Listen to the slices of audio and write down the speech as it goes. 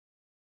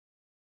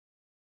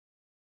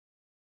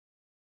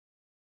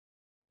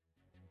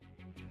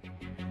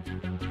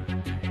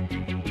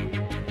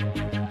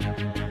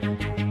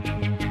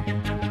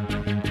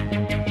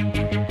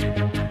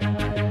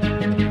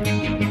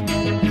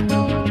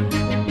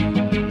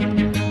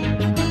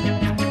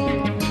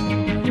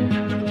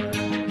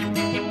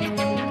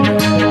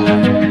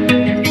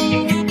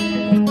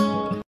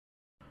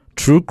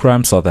True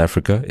Crime South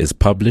Africa is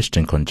published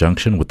in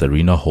conjunction with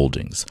Arena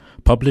Holdings,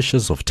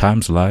 publishers of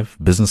Times Live,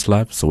 Business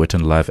Live,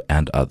 Sowetan Live,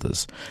 and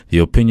others. The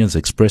opinions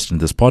expressed in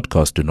this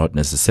podcast do not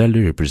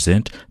necessarily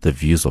represent the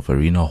views of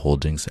Arena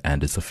Holdings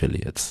and its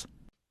affiliates.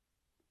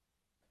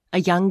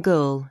 A young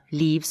girl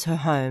leaves her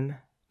home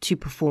to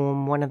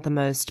perform one of the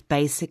most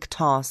basic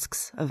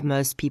tasks of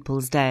most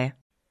people's day.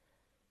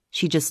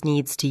 She just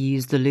needs to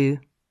use the loo.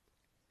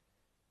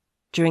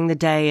 During the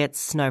day,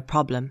 it's no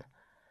problem.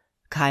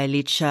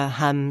 Khayelitsha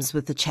hums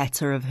with the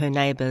chatter of her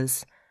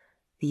neighbours.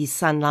 The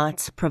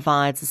sunlight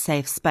provides a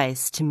safe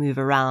space to move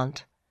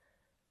around.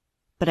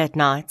 But at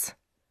night,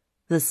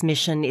 this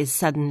mission is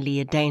suddenly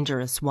a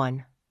dangerous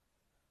one.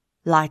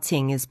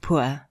 Lighting is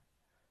poor.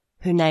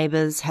 Her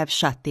neighbours have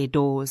shut their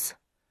doors.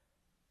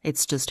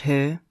 It's just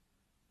her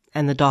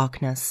and the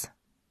darkness.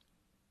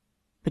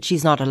 But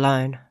she's not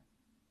alone,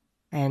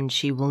 and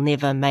she will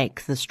never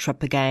make this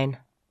trip again.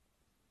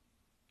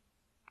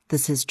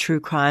 This is True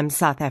Crime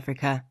South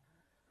Africa.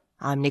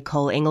 I'm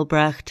Nicole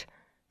Engelbrecht,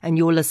 and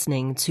you're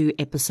listening to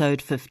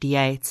episode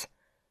 58,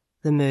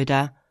 The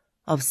Murder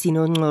of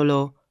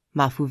Sinonqolo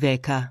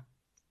Mafuveka.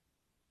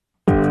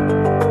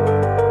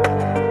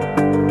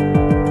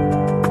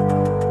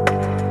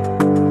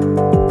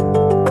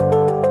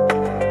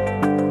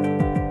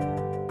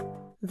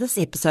 This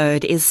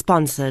episode is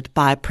sponsored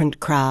by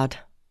PrintCrowd.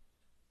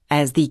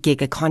 As the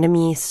gig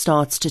economy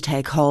starts to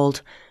take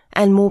hold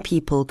and more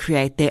people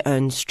create their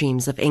own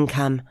streams of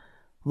income,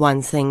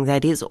 one thing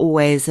that is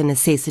always a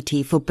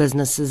necessity for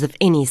businesses of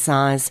any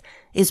size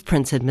is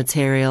printed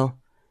material.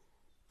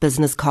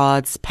 Business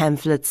cards,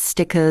 pamphlets,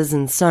 stickers,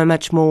 and so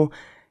much more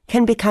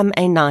can become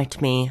a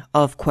nightmare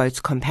of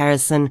quote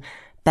comparison,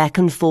 back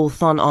and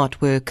forth on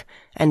artwork,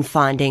 and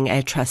finding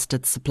a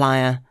trusted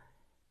supplier.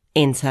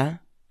 Enter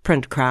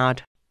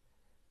PrintCrowd.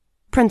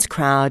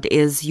 PrintCrowd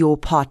is your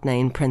partner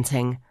in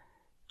printing.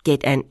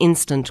 Get an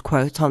instant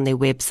quote on their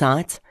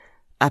website,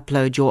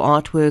 upload your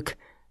artwork,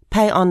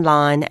 pay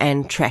online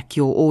and track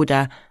your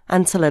order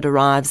until it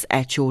arrives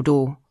at your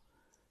door.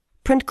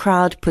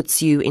 PrintCrowd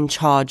puts you in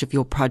charge of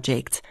your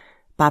project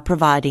by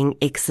providing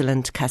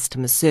excellent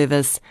customer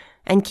service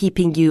and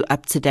keeping you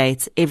up to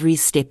date every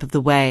step of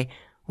the way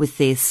with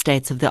their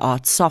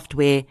state-of-the-art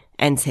software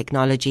and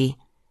technology.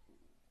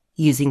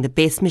 Using the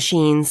best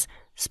machines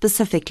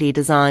specifically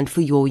designed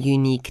for your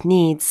unique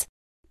needs,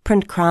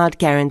 PrintCrowd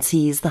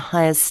guarantees the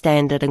highest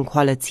standard and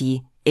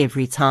quality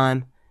every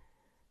time.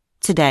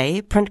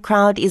 Today,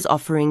 PrintCrowd is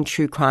offering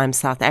True Crime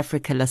South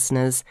Africa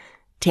listeners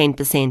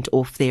 10%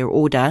 off their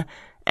order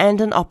and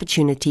an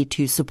opportunity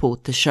to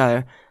support the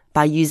show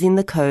by using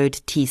the code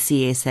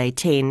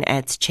TCSA10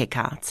 at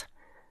checkout.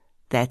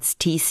 That's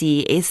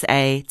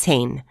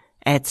TCSA10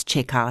 at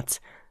checkout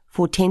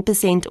for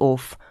 10%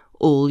 off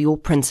all your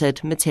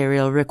printed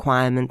material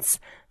requirements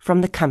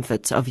from the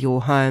comfort of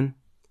your home.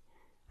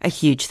 A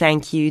huge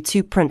thank you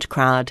to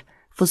PrintCrowd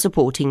for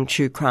supporting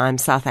True Crime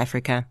South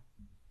Africa.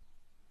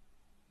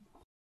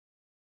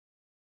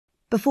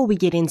 Before we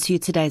get into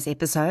today's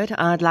episode,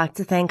 I'd like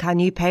to thank our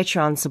new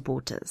Patreon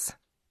supporters.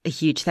 A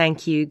huge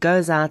thank you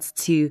goes out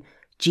to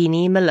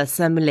Jeannie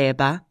Melissa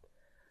Muleba,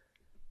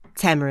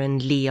 Tamarin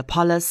Lee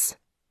Apollos,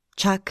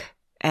 Chuck,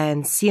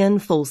 and Cian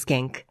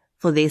Folskenk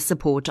for their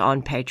support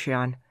on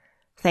Patreon.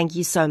 Thank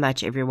you so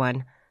much,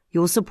 everyone.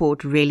 Your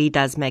support really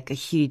does make a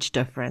huge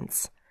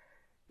difference.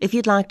 If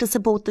you'd like to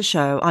support the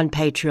show on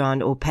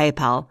Patreon or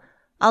PayPal,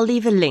 I'll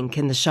leave a link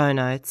in the show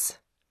notes.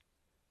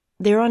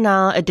 There are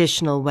now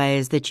additional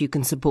ways that you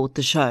can support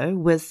the show,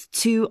 with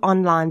 2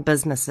 online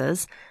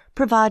businesses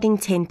providing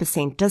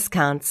 10%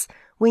 discounts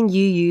when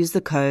you use the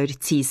code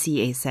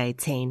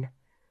TCSA10.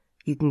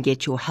 You can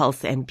get your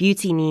health and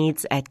beauty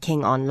needs at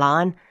King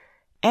Online,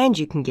 and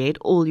you can get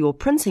all your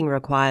printing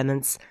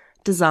requirements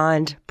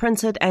designed,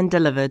 printed, and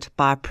delivered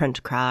by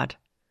PrintCrowd.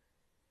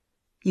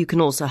 You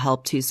can also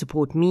help to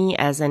support me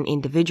as an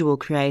individual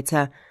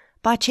creator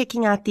by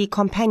checking out the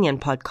companion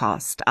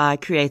podcast I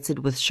created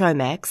with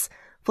Showmax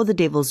for the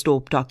Devil's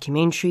Dorp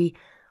documentary,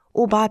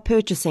 or by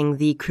purchasing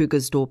the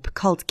Krugersdorp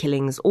Cult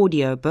Killings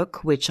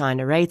audiobook, which I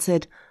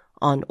narrated,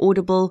 on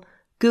Audible,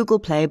 Google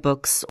Play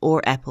Books,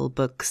 or Apple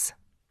Books.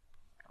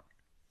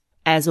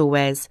 As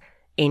always,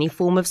 any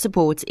form of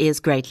support is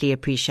greatly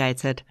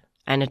appreciated,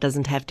 and it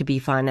doesn't have to be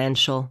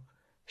financial.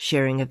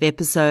 Sharing of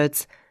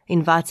episodes,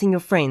 inviting your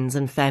friends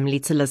and family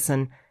to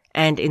listen,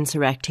 and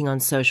interacting on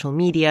social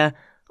media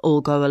all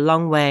go a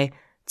long way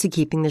to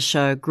keeping the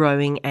show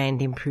growing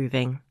and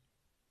improving.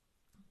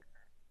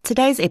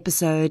 Today's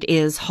episode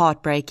is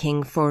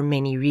heartbreaking for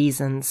many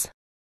reasons.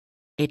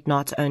 It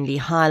not only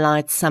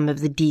highlights some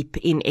of the deep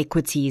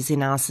inequities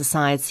in our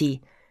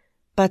society,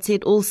 but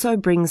it also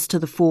brings to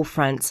the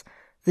forefront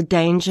the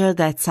danger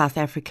that South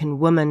African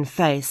women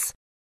face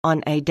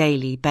on a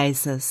daily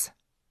basis.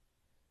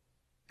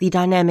 The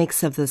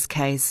dynamics of this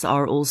case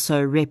are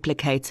also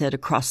replicated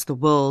across the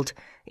world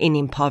in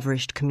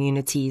impoverished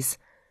communities.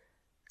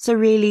 So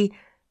really,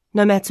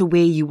 no matter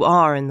where you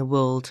are in the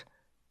world,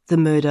 the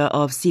murder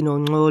of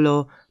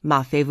Sinonqolo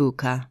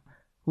Mafuveka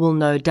will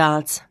no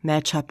doubt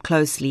match up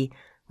closely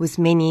with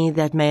many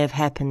that may have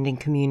happened in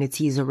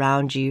communities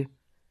around you.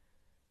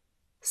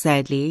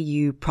 Sadly,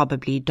 you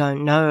probably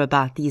don't know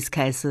about these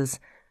cases,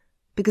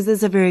 because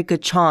there's a very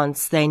good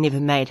chance they never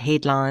made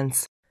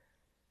headlines.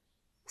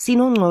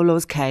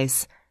 Sinonqolo's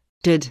case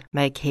did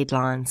make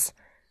headlines,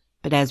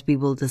 but as we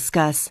will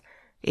discuss,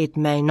 it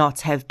may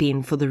not have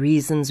been for the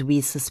reasons we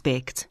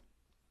suspect.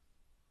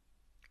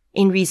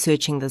 In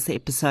researching this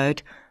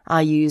episode,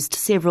 I used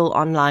several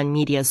online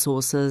media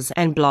sources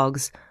and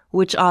blogs,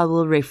 which I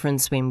will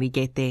reference when we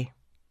get there.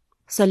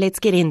 So let's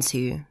get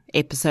into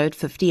episode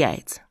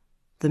 58,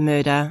 The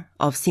Murder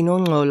of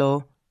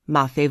Sinonqolo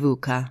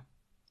Mafevuka.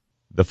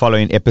 The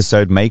following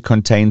episode may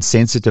contain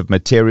sensitive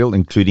material,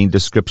 including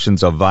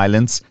descriptions of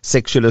violence,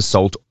 sexual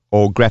assault,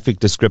 or graphic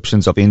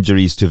descriptions of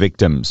injuries to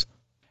victims.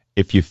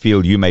 If you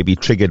feel you may be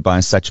triggered by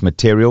such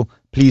material,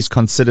 please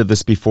consider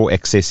this before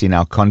accessing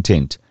our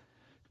content.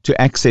 To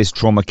access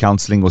trauma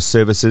counseling or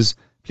services,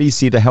 please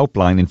see the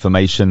helpline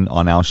information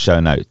on our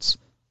show notes.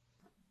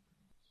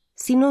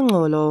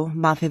 Sinonqolo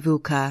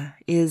Mafevuka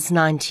is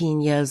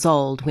 19 years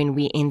old when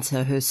we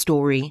enter her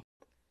story.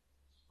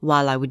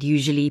 While I would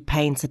usually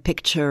paint a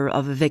picture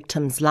of a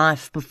victim's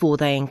life before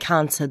they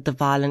encountered the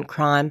violent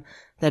crime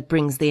that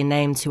brings their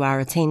name to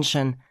our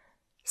attention,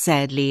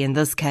 sadly in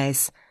this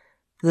case,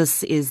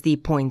 this is the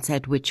point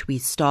at which we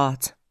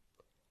start.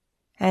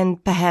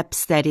 And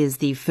perhaps that is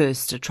the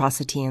first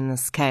atrocity in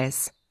this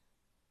case.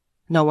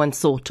 No one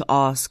thought to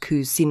ask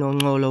who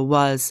Sinonqolo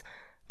was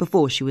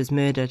before she was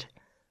murdered,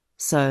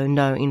 so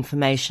no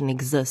information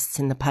exists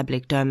in the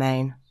public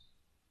domain.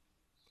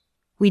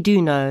 We do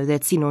know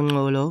that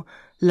Sinonqolo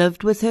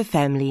lived with her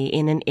family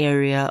in an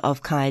area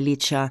of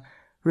Khayelitsha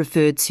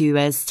referred to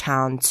as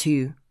Town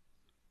 2.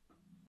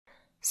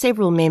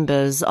 Several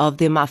members of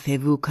the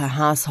Mafevuka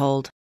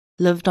household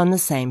lived on the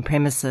same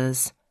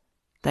premises.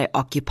 They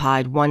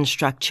occupied one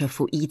structure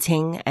for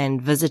eating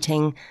and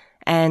visiting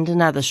and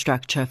another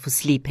structure for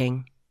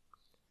sleeping.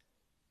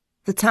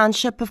 The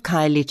township of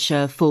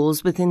Khayelitsha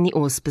falls within the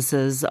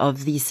auspices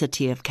of the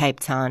city of Cape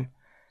Town.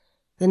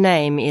 The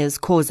name is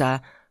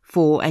Khoza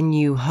for a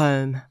new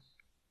home.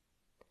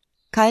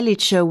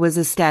 Khayelitsha was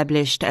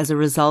established as a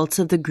result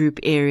of the Group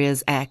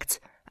Areas Act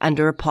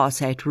under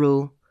apartheid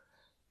rule.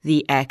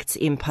 The Act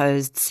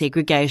imposed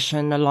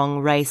segregation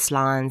along race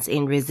lines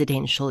in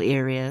residential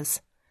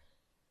areas.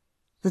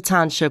 The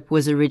township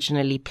was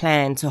originally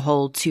planned to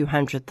hold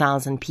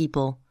 200,000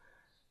 people.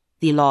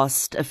 The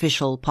last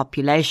official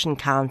population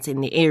count in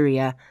the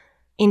area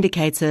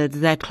indicated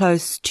that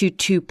close to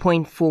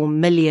 2.4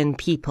 million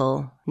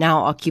people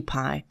now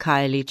occupy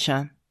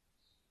Khayelitsha.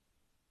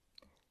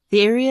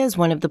 The area is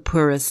one of the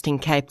poorest in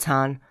Cape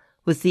Town,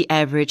 with the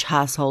average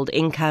household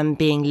income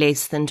being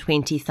less than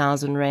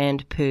 20,000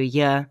 rand per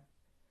year.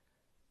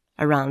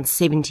 Around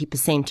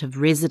 70%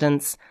 of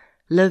residents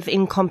live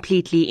in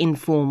completely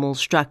informal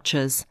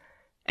structures,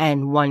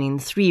 and 1 in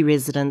 3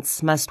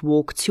 residents must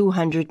walk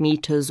 200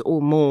 meters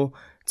or more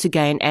to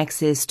gain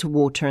access to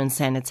water and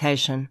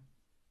sanitation.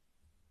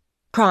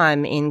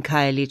 Crime in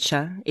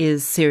Khayelitsha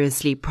is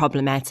seriously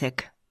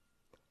problematic.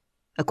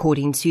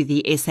 According to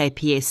the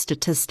SAPS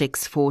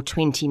statistics for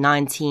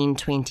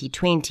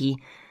 2019-2020,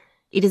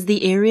 it is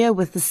the area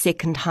with the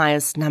second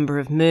highest number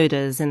of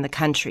murders in the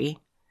country.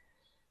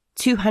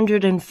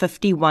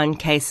 251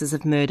 cases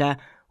of murder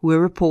were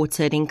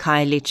reported in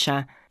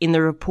Khayelitsha in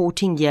the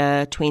reporting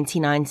year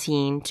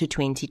 2019 to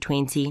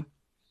 2020.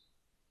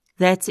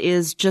 That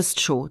is just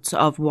short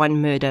of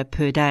 1 murder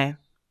per day.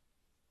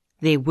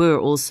 There were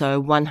also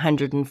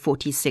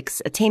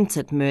 146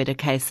 attempted murder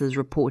cases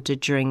reported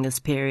during this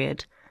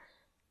period,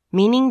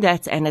 meaning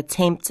that an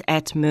attempt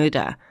at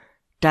murder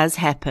does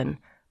happen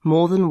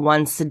more than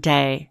once a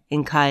day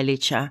in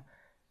Khayelitsha,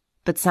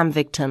 but some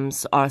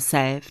victims are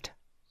saved.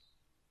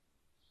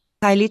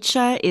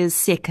 Khayelitsha is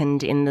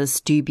second in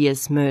this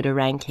dubious murder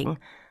ranking,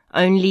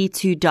 only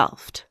to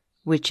Delft,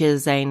 which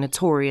is a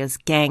notorious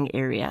gang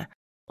area,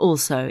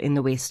 also in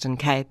the Western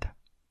Cape.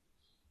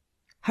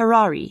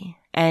 Harare,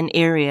 an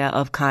area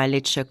of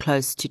Khayelitsha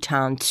close to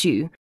Town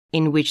 2,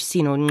 in which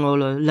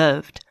Sinonqolo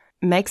lived,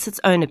 makes its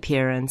own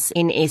appearance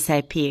in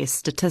SAPS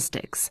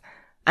statistics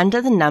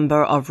under the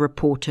number of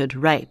reported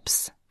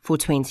rapes for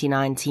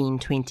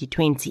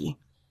 2019-2020.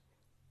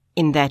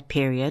 In that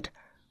period,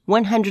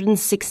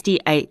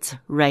 168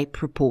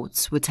 rape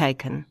reports were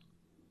taken.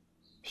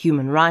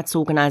 Human rights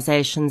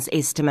organizations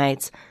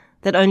estimate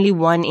that only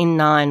 1 in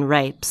 9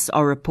 rapes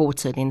are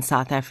reported in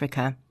South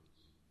Africa,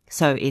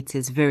 so it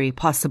is very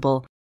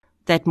possible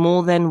that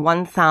more than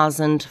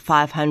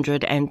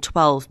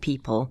 1,512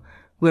 people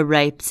were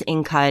raped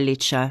in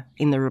Khayelitsha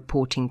in the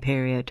reporting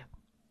period.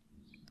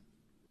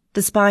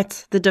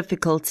 Despite the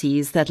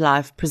difficulties that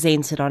life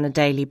presented on a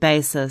daily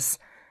basis,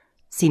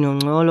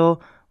 Sinonqolo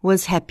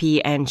was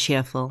happy and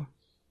cheerful.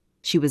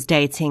 She was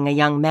dating a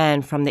young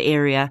man from the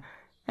area,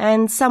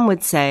 and some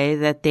would say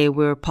that there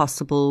were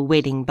possible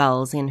wedding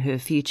bells in her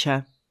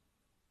future.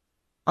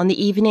 On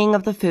the evening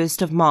of the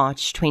 1st of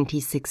March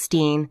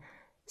 2016,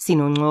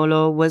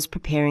 Sinonqolo was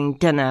preparing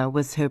dinner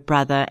with her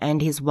brother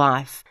and his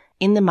wife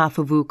in the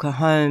Mafevuka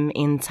home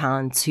in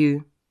Town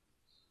 2.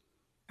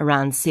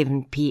 Around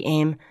 7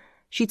 p.m.,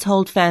 she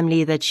told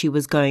family that she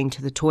was going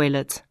to the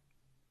toilet.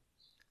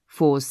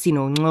 For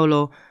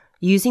Sinonqolo,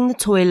 using the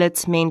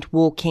toilet meant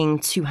walking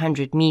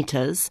 200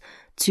 meters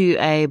to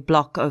a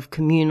block of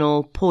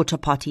communal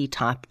porta-potty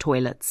type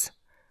toilets.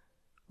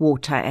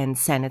 Water and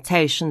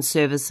sanitation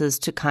services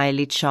to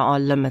Khayelitsha are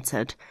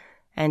limited,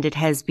 and it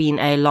has been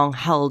a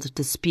long-held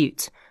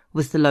dispute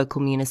with the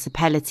local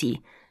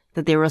municipality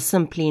that there are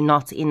simply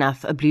not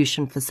enough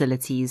ablution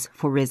facilities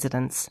for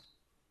residents.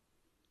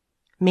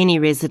 Many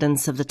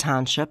residents of the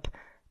township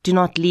do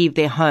not leave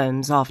their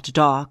homes after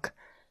dark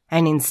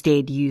and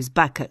instead use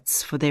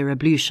buckets for their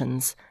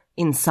ablutions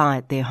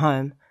inside their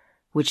home,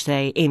 which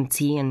they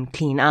empty and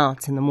clean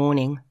out in the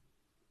morning.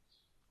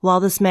 While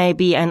this may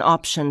be an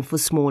option for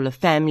smaller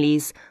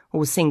families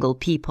or single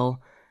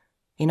people,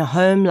 in a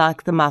home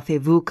like the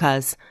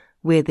Mafevukas,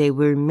 where there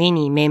were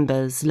many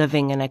members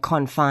living in a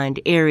confined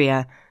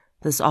area,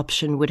 this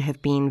option would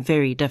have been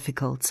very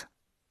difficult.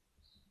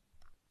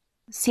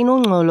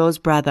 Sinonqolo's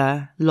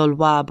brother,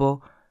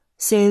 Lolwabo,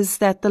 says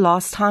that the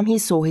last time he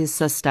saw his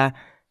sister,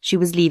 she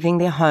was leaving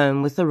their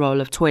home with a roll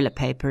of toilet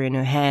paper in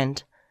her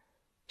hand.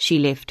 She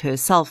left her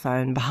cell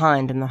phone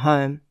behind in the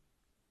home.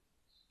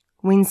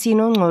 When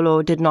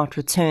Sinonqolo did not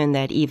return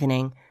that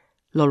evening,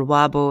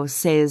 Lolwabo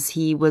says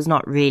he was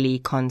not really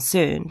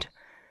concerned.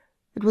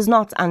 It was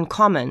not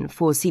uncommon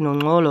for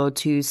Sinonqolo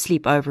to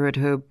sleep over at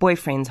her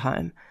boyfriend's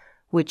home,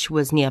 which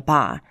was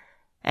nearby,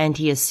 and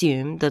he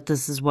assumed that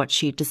this is what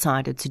she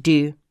decided to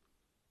do.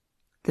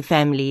 The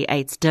family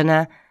ate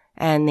dinner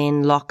and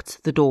then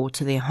locked the door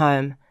to their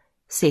home,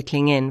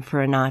 settling in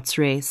for a night's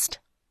rest.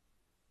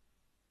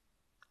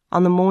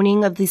 On the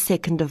morning of the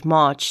 2nd of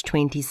March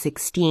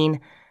 2016,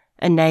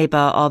 a neighbor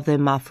of the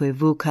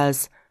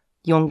Mafevukas,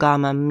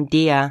 Yongama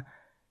Mdia,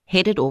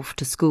 headed off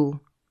to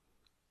school.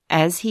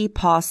 As he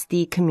passed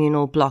the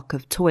communal block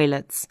of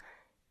toilets,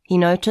 he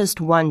noticed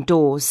one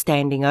door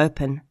standing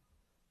open.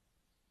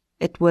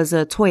 It was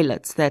a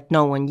toilet that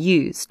no one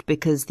used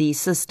because the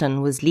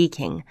cistern was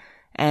leaking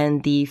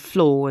and the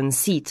floor and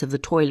seat of the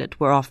toilet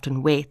were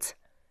often wet.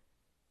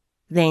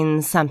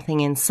 Then something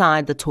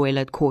inside the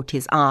toilet caught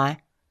his eye.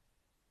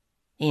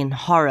 In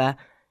horror,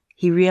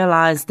 he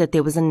realized that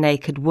there was a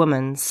naked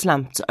woman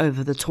slumped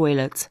over the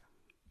toilet.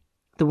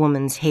 The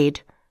woman's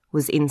head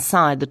was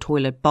inside the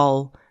toilet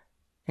bowl,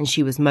 and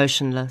she was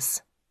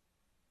motionless.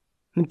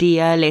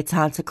 Mdia let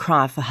out a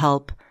cry for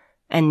help,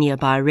 and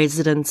nearby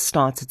residents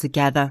started to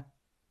gather.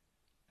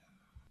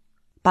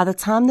 By the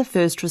time the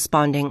first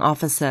responding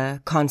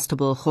officer,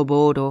 Constable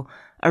Khobodo,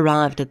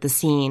 arrived at the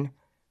scene,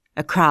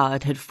 a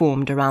crowd had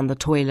formed around the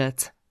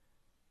toilet.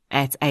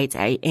 At 8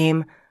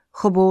 a.m.,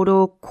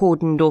 Khobodo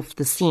cordoned off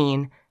the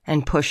scene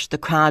and pushed the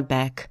crowd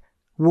back,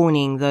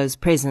 warning those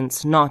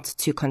present not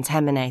to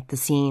contaminate the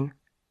scene.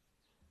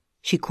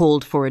 She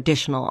called for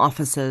additional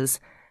officers,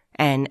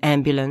 an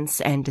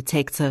ambulance and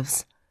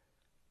detectives.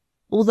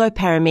 Although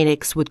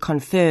paramedics would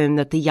confirm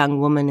that the young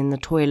woman in the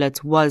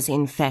toilet was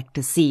in fact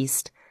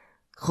deceased,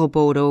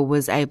 Khobodo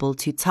was able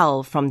to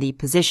tell from the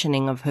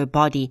positioning of her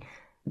body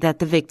that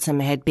the victim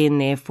had been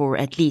there for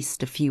at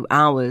least a few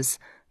hours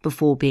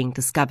before being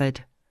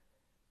discovered.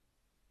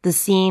 The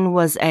scene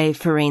was a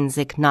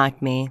forensic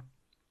nightmare.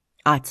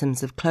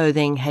 Items of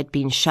clothing had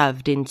been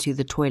shoved into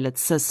the toilet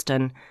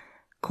cistern,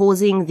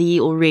 causing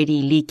the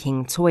already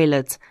leaking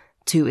toilet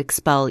to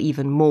expel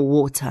even more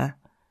water.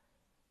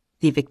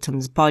 The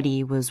victim's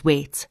body was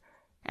wet,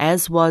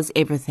 as was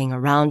everything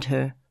around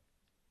her.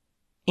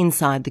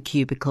 Inside the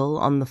cubicle,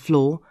 on the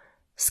floor,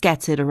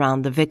 scattered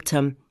around the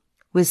victim,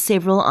 were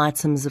several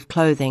items of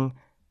clothing,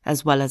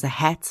 as well as a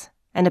hat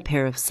and a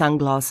pair of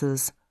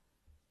sunglasses.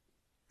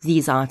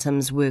 These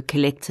items were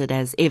collected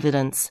as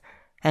evidence,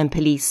 and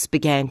police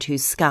began to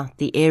scout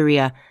the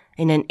area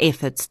in an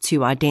effort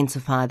to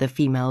identify the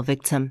female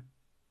victim.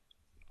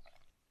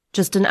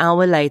 Just an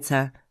hour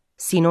later,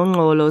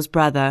 Sinonqolo's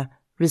brother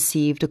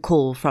received a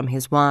call from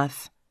his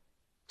wife.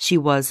 She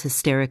was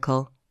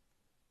hysterical.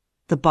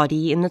 The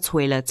body in the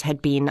toilet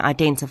had been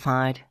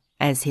identified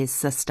as his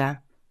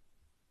sister.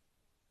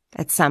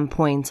 At some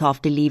point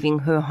after leaving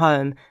her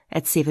home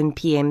at 7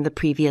 p.m. the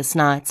previous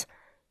night,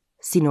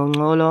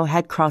 Sinonqolo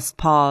had crossed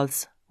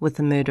paths with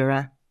the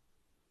murderer.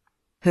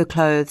 Her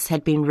clothes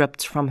had been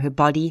ripped from her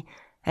body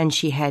and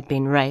she had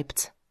been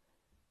raped.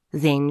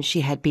 Then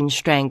she had been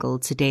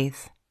strangled to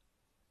death.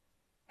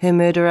 Her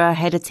murderer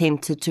had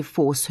attempted to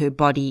force her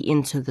body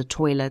into the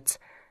toilet,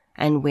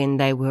 and when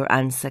they were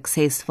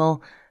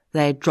unsuccessful,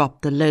 they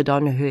dropped the lid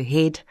on her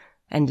head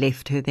and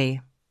left her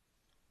there.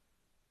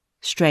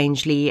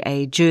 Strangely,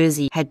 a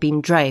jersey had been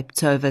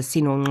draped over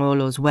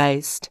Sinonqolo's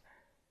waist.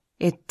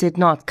 It did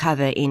not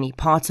cover any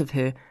part of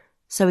her,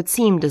 so it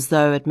seemed as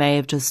though it may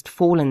have just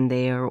fallen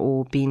there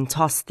or been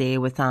tossed there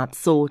without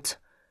thought.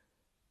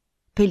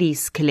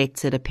 Police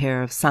collected a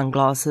pair of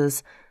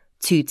sunglasses,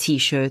 2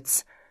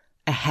 t-shirts,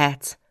 a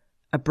hat,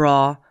 a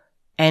bra,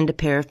 and a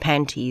pair of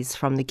panties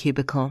from the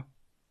cubicle.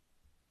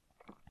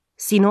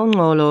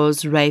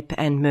 Sinonqolo's rape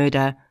and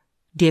murder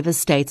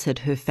devastated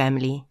her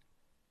family.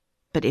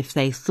 but if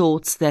they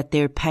thought that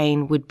their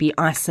pain would be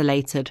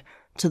isolated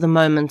to the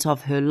moment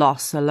of her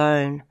loss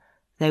alone,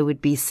 they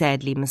would be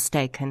sadly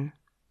mistaken.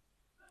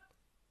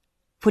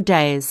 For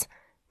days,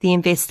 the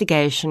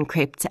investigation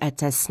crept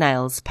at a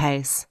snail's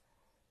pace.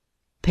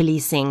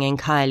 Policing in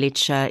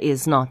Khayelitsha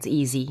is not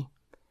easy.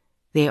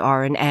 There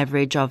are an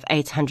average of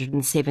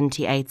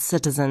 878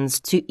 citizens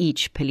to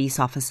each police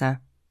officer.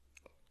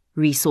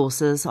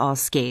 Resources are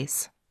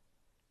scarce.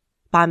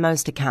 By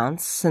most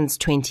accounts, since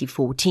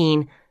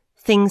 2014,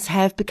 things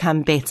have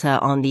become better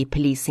on the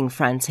policing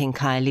front in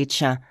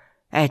Khayelitsha,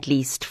 at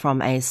least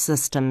from a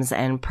systems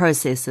and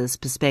processes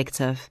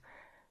perspective.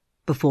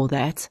 Before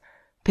that,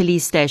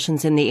 police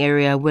stations in the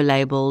area were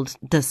labelled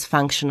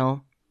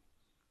dysfunctional.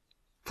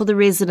 For the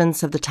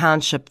residents of the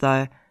township,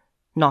 though,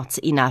 not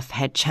enough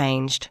had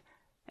changed,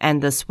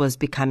 and this was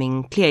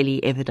becoming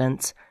clearly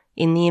evident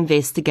in the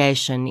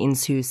investigation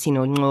into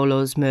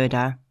Sinonqolo's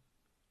murder.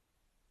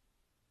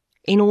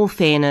 In all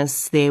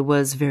fairness, there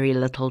was very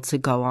little to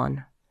go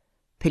on.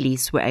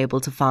 Police were able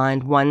to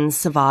find one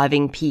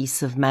surviving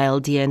piece of male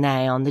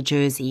DNA on the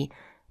jersey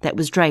that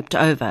was draped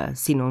over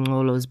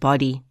Sinonqolo's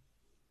body.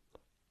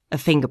 A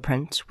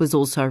fingerprint was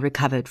also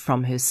recovered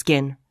from her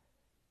skin.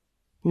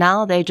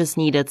 Now they just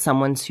needed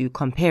someone to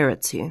compare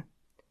it to.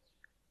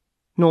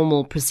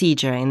 Normal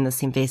procedure in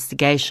this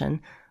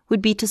investigation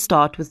would be to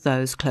start with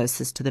those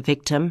closest to the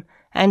victim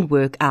and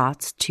work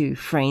out to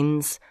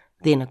friends,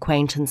 then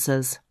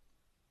acquaintances.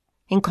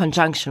 In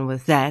conjunction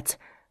with that,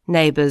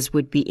 neighbours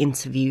would be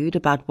interviewed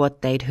about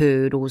what they'd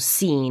heard or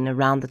seen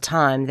around the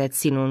time that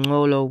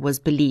Sinonqolo was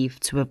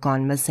believed to have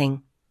gone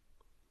missing.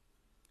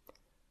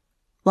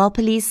 While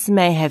police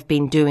may have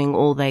been doing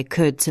all they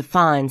could to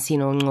find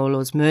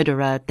Sinonqolo's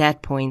murderer at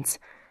that point,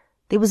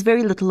 there was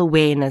very little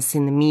awareness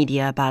in the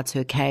media about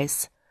her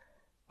case.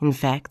 In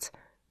fact,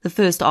 the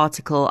first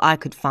article I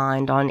could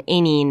find on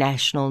any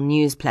national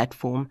news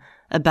platform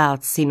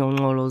about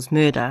Sinonqolo's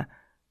murder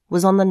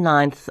was on the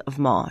 9th of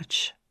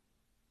March,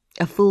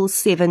 a full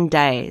 7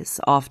 days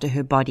after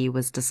her body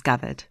was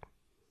discovered.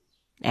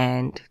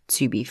 And,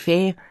 to be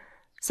fair,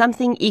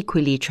 something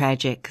equally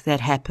tragic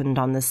that happened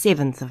on the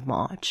 7th of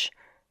March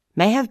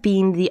may have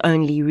been the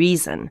only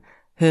reason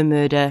her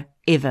murder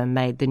ever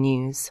made the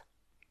news.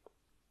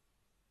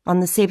 On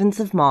the 7th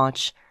of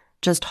March,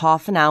 just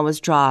half an hour's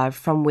drive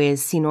from where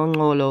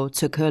Sinonqolo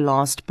took her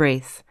last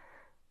breath,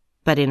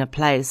 but in a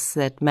place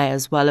that may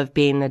as well have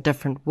been a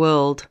different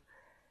world,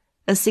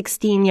 a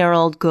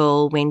 16-year-old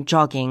girl went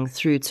jogging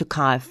through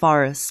Tokai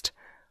Forest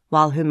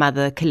while her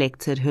mother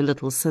collected her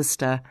little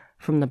sister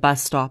from the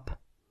bus stop.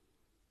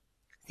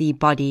 The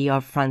body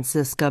of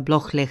Franziska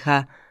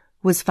Blochlecher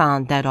was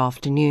found that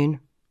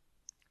afternoon.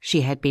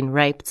 She had been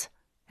raped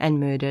and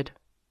murdered.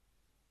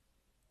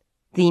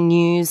 The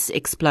news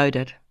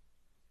exploded.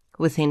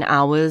 Within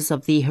hours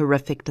of the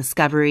horrific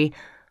discovery,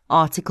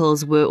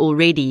 articles were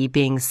already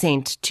being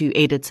sent to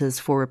editors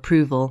for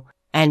approval,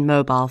 and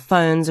mobile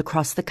phones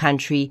across the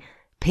country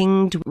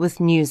pinged with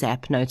news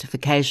app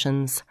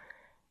notifications,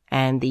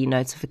 and the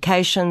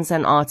notifications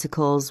and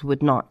articles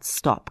would not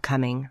stop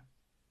coming.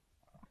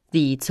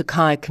 The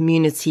Tokai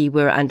community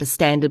were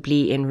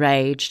understandably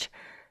enraged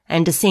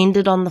and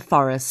descended on the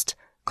forest,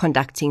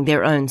 conducting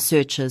their own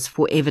searches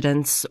for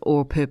evidence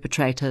or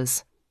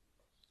perpetrators.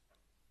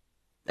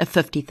 A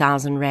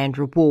 50,000 rand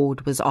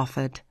reward was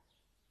offered.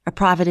 A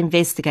private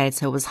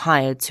investigator was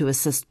hired to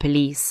assist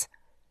police.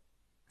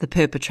 The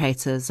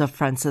perpetrators of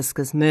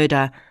Franziska's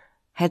murder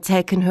had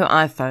taken her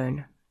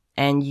iPhone,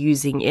 and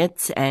using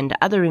it and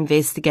other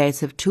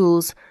investigative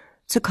tools,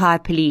 Tokai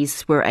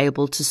police were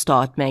able to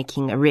start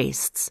making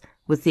arrests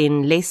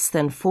within less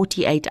than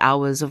 48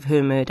 hours of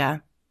her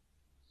murder.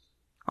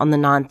 On the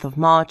 9th of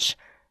March,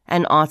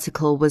 an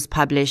article was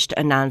published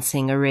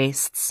announcing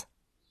arrests.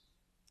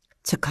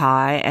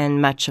 Tokai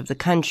and much of the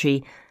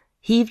country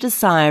heaved a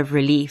sigh of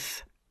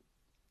relief.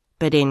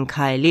 But in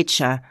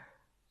Khayelitsha,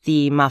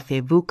 the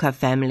Mafevuka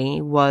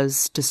family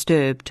was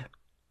disturbed.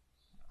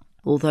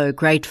 Although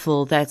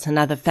grateful that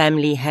another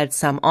family had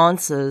some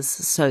answers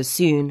so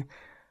soon,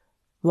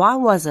 why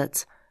was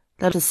it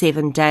that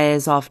 7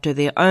 days after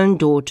their own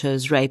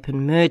daughter's rape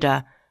and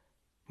murder,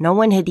 no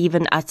one had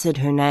even uttered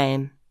her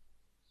name?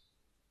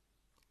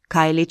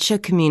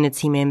 Khayelitsha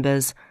community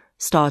members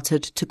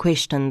started to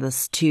question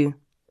this too.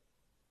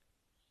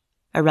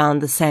 Around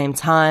the same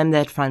time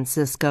that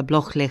Franziska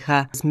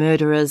Blochlecher's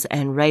murderers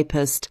and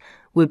rapists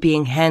were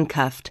being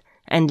handcuffed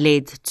and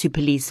led to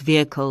police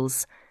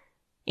vehicles,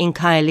 in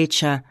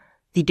Khayelitsha,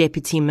 the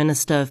Deputy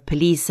Minister of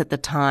Police at the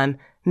time,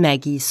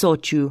 Maggie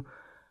Sochu,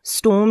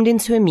 stormed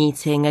into a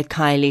meeting at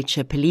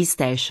Khayelitsha Police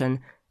Station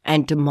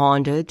and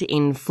demanded,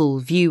 in full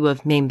view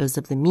of members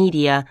of the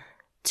media,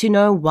 to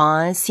know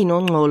why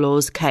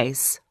Sinonqolo's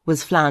case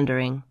was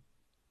floundering.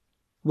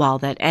 While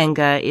that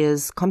anger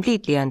is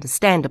completely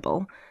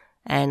understandable,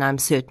 and I'm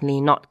certainly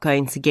not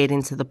going to get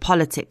into the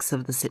politics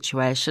of the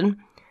situation,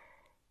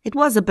 it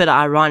was a bit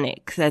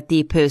ironic that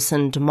the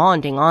person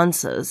demanding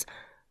answers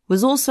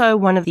was also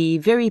one of the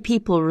very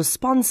people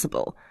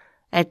responsible,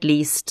 at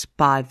least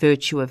by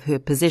virtue of her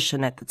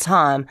position at the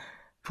time,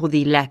 for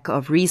the lack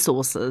of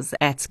resources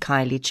at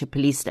Khayelitsha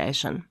police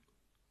station.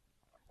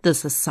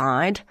 This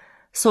aside,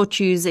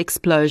 Sochu's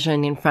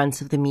explosion in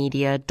front of the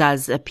media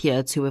does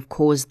appear to have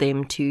caused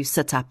them to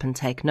sit up and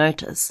take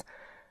notice,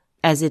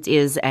 as it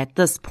is at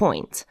this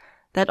point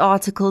that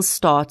articles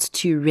start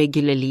to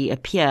regularly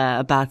appear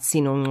about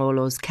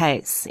Sinonqolo's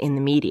case in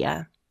the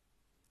media.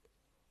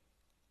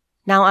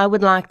 Now, I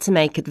would like to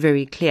make it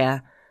very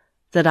clear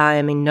that I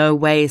am in no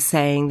way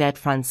saying that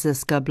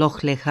Franziska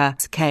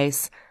Blochlecher's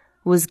case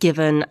was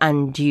given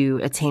undue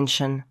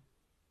attention.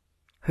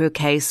 Her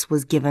case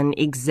was given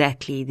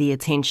exactly the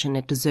attention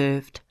it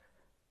deserved,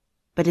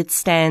 but it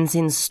stands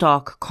in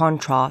stark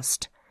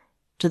contrast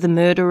to the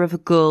murder of a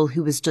girl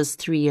who was just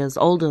 3 years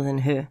older than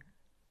her,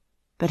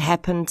 but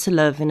happened to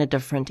live in a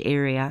different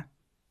area.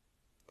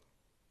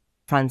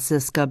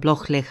 Franziska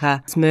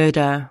Blochlecher's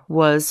murder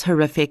was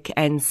horrific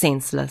and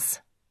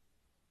senseless.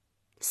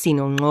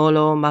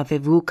 Sinonqolo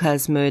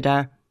Mavevuka's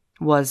murder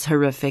was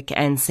horrific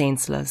and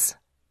senseless.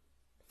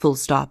 Full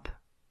stop.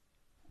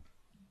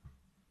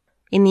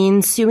 In the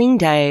ensuing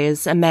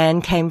days, a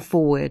man came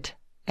forward,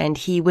 and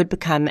he would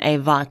become a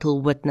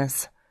vital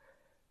witness.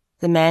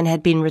 The man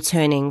had been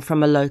returning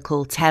from a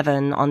local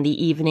tavern on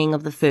the evening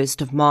of the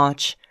 1st of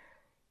March.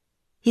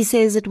 He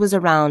says it was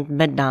around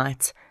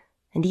midnight,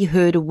 and he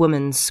heard a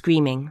woman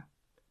screaming.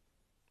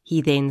 He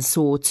then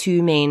saw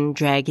 2 men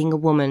dragging a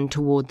woman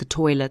toward the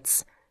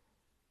toilets.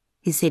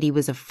 He said he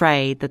was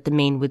afraid that the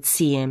men would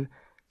see him,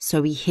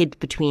 so he hid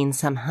between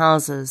some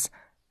houses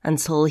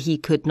until he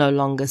could no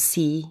longer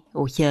see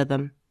or hear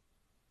them.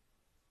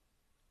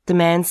 The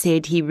man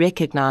said he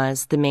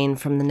recognized the men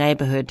from the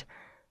neighborhood,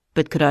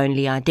 but could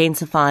only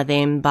identify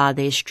them by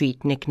their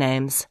street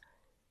nicknames.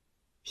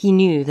 He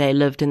knew they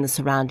lived in the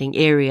surrounding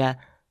area,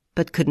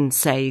 but couldn't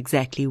say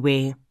exactly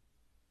where.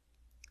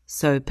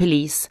 So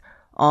police,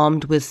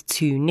 armed with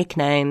 2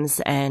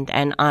 nicknames and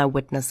an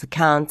eyewitness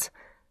account,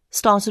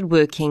 started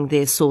working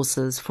their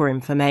sources for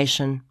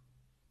information.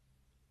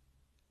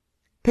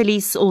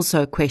 Police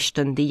also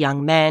questioned the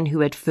young man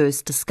who had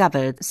first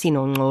discovered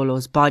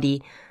Sinonqolo's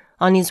body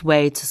on his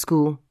way to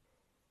school.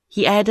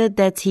 He added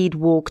that he'd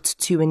walked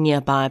to a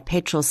nearby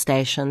petrol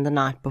station the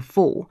night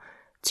before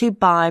to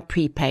buy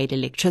prepaid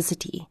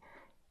electricity,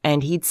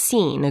 and he'd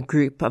seen a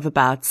group of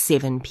about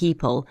 7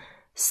 people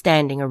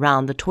standing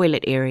around the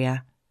toilet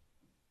area.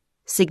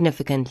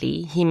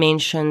 Significantly, he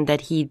mentioned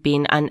that he'd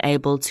been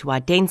unable to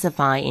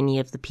identify any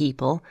of the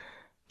people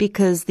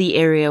because the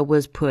area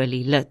was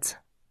poorly lit.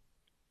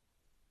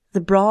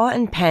 The bra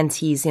and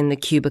panties in the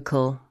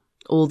cubicle,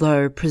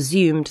 although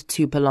presumed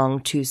to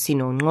belong to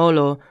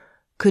Sinonqolo,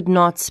 could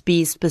not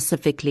be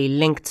specifically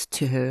linked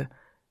to her,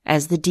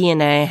 as the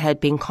DNA had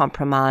been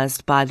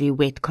compromised by the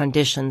wet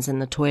conditions in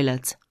the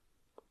toilet.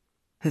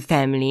 Her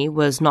family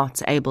was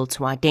not able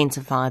to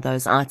identify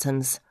those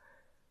items.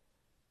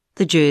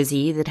 The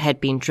jersey that had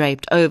been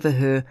draped over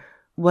her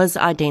was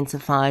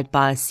identified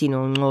by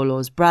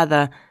Sinonqolo's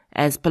brother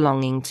as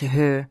belonging to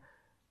her,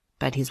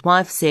 but his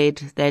wife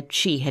said that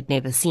she had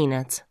never seen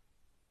it.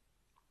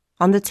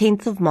 On the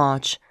 10th of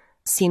March,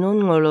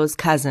 Sinonqolo's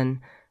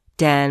cousin,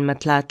 Dan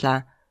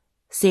Matlatla,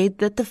 said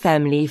that the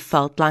family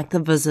felt like the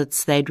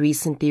visits they'd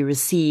recently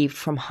received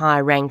from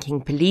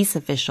high-ranking police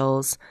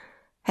officials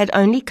had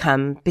only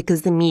come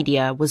because the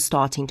media was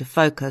starting to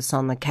focus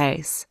on the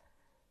case.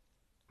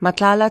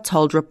 Matlala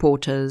told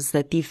reporters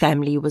that the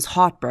family was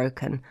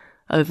heartbroken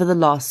over the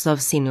loss of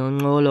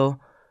Sinonqolo,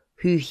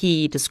 who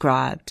he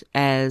described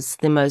as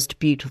the most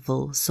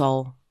beautiful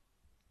soul.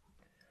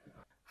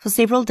 For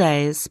several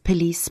days,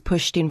 police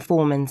pushed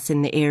informants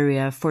in the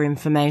area for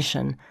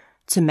information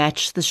to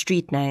match the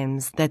street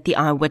names that the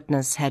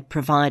eyewitness had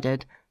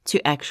provided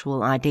to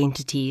actual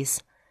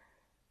identities.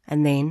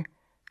 And then,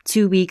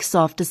 2 weeks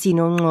after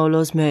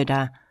Sinonqolo's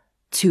murder,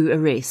 2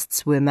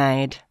 arrests were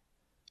made.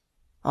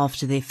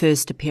 After their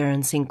first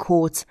appearance in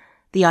court,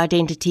 the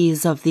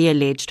identities of the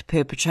alleged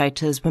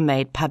perpetrators were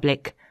made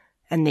public,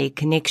 and their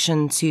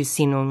connection to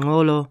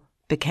Sinonqolo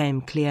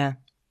became clear.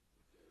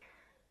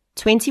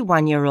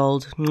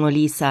 21-year-old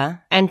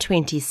Ngolisa and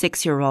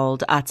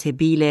 26-year-old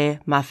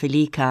Atebile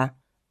Mafilika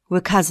were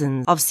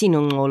cousins of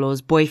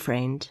Sinonqolo's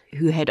boyfriend,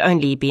 who had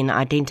only been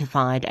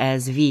identified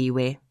as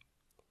Viwe.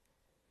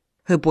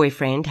 Her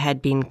boyfriend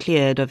had been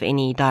cleared of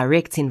any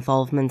direct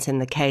involvement in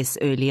the case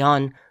early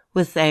on,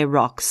 with a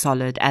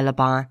rock-solid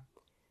alibi.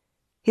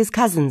 His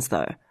cousins,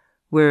 though,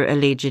 were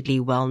allegedly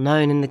well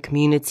known in the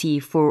community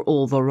for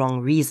all the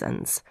wrong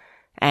reasons,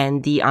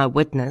 and the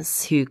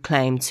eyewitness who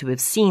claimed to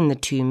have seen the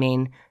 2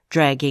 men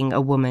dragging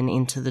a woman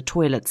into the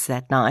toilets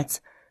that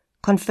night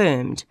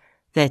confirmed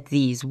that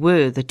these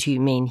were the 2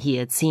 men he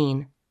had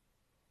seen.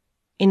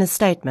 In a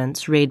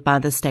statement read by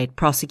the state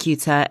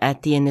prosecutor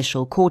at the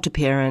initial court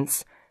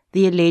appearance,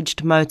 the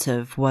alleged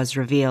motive was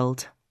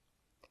revealed.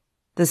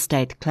 The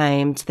state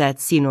claimed that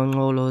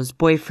Sinonqolo's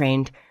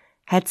boyfriend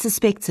had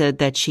suspected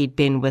that she'd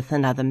been with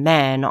another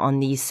man on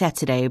the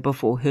Saturday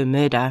before her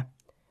murder.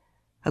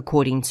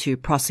 According to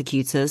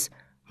prosecutors,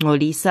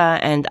 Ngolisa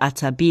and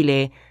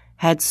Atabile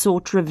had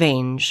sought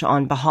revenge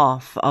on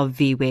behalf of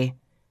Viwe,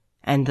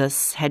 and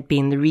this had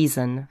been the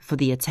reason for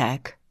the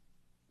attack.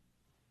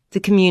 The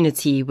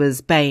community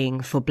was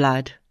baying for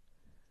blood.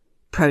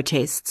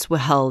 Protests were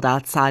held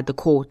outside the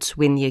court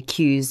when the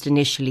accused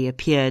initially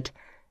appeared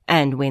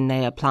and when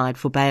they applied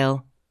for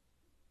bail.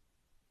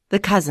 The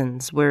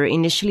cousins were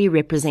initially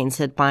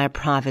represented by a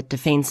private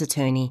defense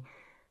attorney,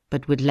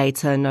 but would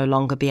later no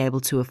longer be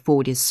able to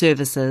afford his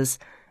services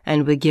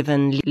and were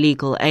given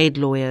legal aid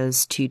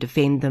lawyers to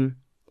defend them.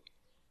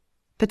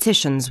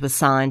 Petitions were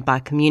signed by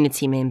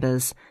community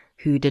members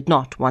who did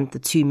not want the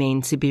two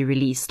men to be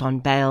released on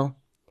bail.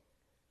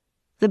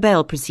 The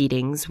bail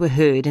proceedings were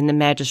heard in the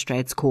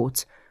magistrates'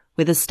 court,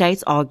 where the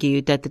state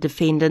argued that the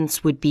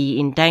defendants would be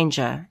in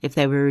danger if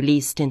they were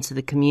released into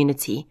the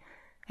community,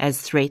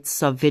 as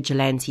threats of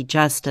vigilante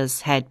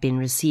justice had been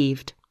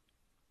received.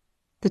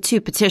 The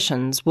two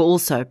petitions were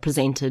also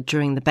presented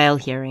during the bail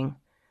hearing.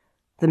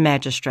 The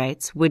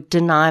magistrates would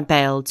deny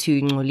bail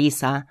to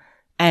Ngcolisa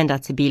and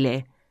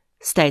Athibile,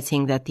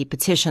 stating that the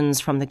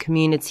petitions from the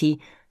community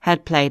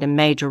had played a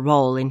major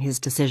role in his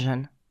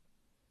decision.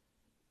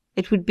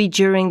 It would be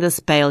during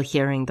this bail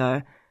hearing,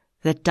 though,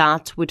 that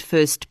doubt would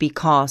first be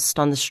cast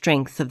on the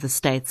strength of the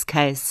state's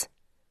case.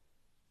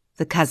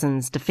 The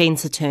cousins'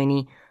 defense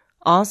attorney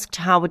asked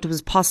how it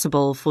was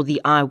possible for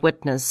the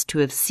eyewitness to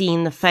have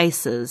seen the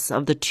faces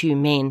of the two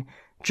men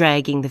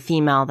dragging the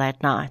female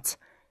that night,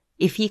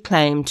 if he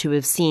claimed to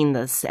have seen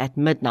this at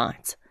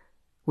midnight,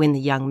 when the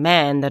young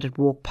man that had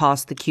walked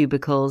past the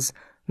cubicles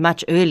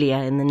much earlier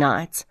in the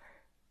night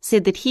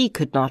said that he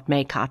could not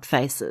make out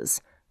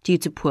faces due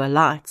to poor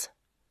light.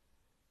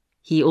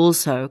 He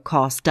also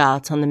cast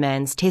doubt on the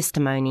man's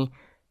testimony,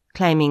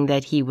 claiming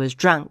that he was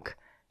drunk,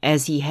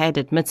 as he had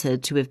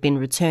admitted to have been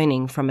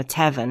returning from a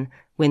tavern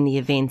when the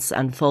events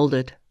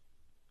unfolded.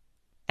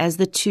 As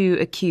the two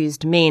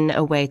accused men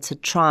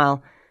awaited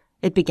trial,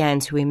 it began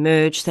to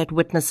emerge that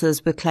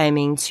witnesses were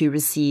claiming to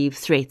receive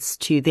threats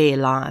to their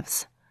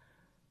lives.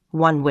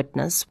 One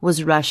witness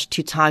was rushed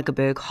to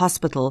Tygerberg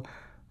Hospital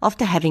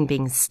after having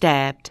been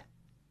stabbed.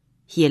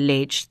 He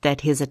alleged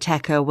that his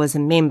attacker was a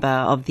member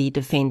of the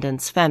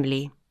defendant's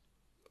family.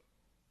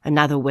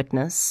 Another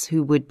witness,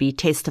 who would be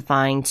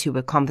testifying to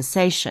a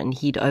conversation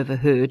he'd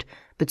overheard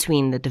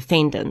between the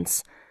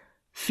defendants,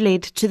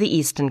 fled to the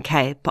Eastern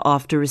Cape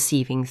after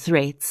receiving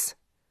threats.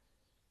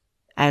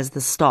 As the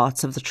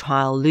start of the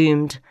trial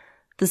loomed,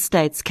 the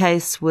state's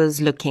case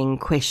was looking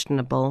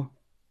questionable.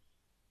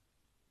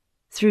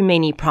 Through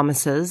many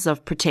promises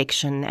of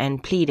protection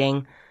and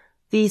pleading,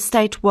 the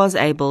state was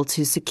able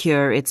to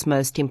secure its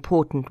most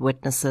important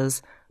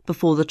witnesses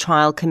before the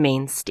trial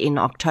commenced in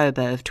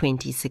October of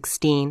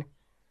 2016.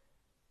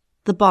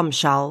 The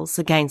bombshells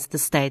against the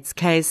state's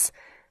case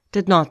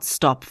did not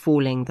stop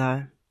falling,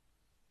 though.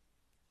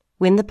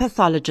 When the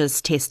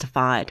pathologists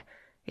testified,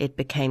 it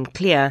became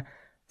clear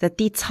that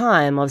the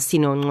time of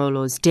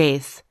Sinonqolo's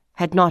death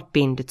had not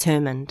been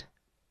determined.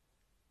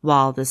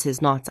 While this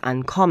is not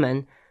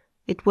uncommon,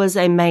 it was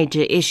a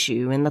major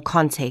issue in the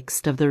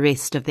context of the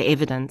rest of the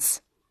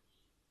evidence.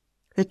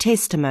 The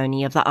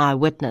testimony of the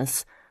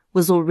eyewitness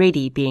was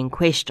already being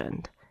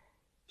questioned.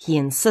 He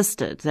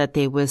insisted that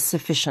there was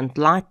sufficient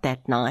light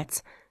that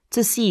night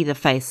to see the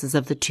faces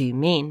of the two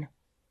men.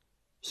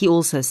 He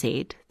also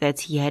said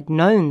that he had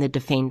known the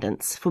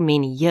defendants for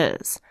many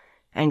years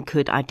and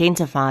could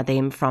identify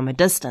them from a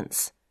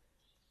distance.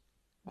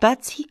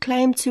 But he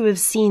claimed to have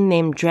seen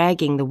them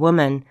dragging the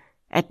woman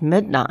at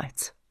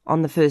midnight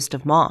on the 1st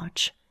of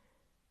March,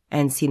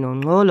 and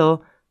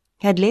Sinonqolo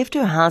had left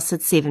her house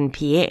at 7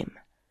 p.m.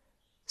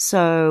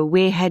 So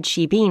where had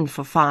she been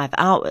for 5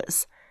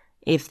 hours,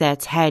 if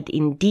that had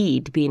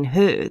indeed been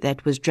her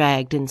that was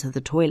dragged into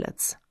the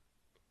toilets?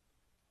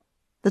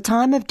 The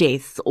time of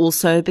death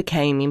also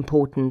became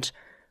important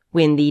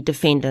when the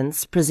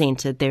defendants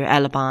presented their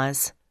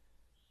alibis.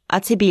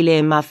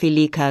 Athibile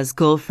Mafilika's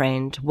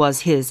girlfriend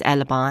was his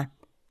alibi.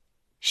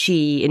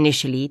 She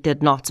initially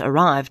did not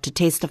arrive to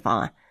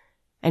testify,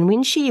 and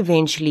when she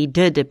eventually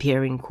did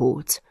appear in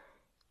court,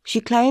 she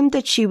claimed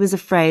that she was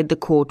afraid the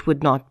court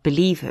would not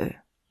believe her.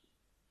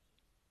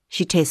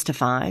 She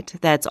testified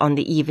that on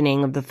the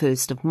evening of the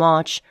 1st of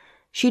March,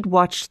 she'd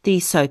watched the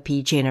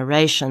soapy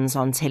Generations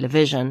on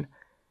television.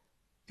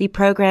 The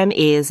program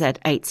airs at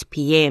 8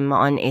 p.m.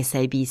 on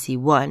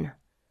SABC1.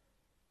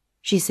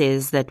 She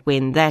says that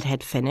when that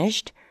had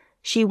finished,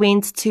 she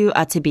went to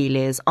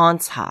Athibile's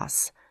aunt's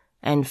house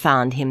and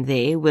found him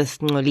there with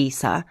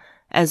Ngcolisa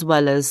as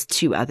well as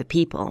 2 other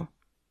people.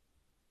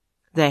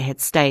 They had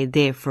stayed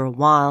there for a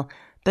while,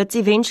 but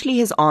eventually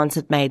his aunt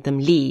had made them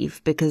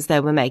leave because they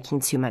were making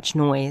too much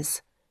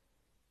noise.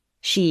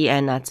 She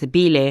and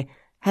Athibile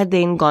had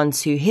then gone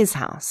to his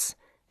house,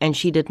 and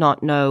she did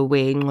not know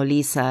where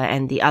Ngcolisa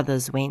and the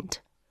others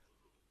went.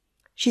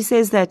 She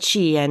says that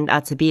she and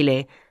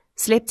Athibile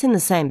slept in the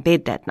same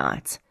bed that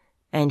night,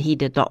 and he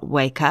did not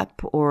wake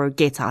up or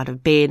get out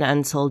of bed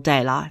until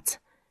daylight.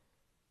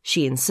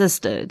 She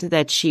insisted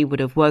that she would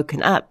have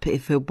woken up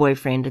if her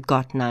boyfriend had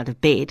gotten out of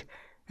bed,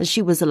 as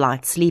she was a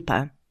light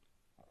sleeper.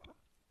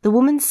 The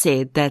woman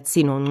said that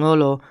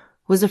Sinonqolo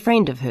was a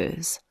friend of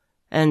hers,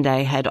 and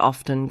they had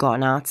often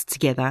gone out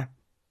together.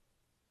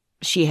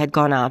 She had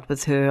gone out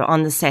with her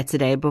on the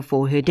Saturday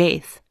before her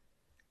death.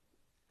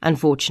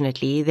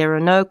 Unfortunately, there are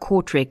no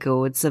court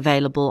records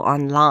available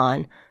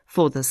online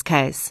for this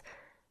case,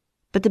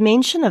 but the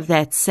mention of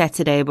that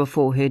Saturday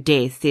before her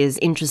death is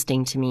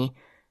interesting to me,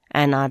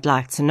 and I'd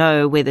like to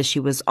know whether she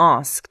was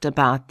asked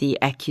about the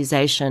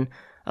accusation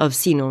of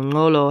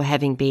Sinonqolo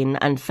having been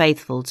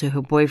unfaithful to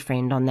her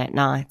boyfriend on that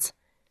night.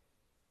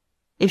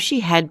 If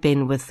she had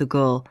been with the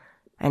girl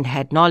and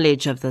had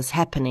knowledge of this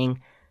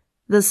happening,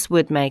 this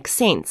would make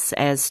sense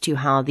as to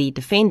how the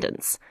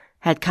defendants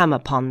had come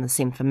upon this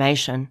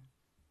information.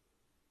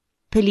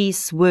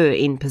 Police were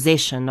in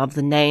possession of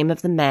the name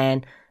of the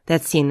man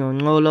that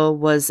Sinonqolo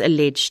was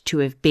alleged to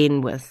have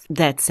been with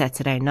that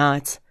Saturday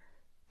night,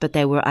 but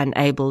they were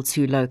unable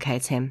to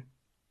locate him.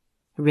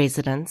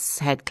 Residents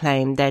had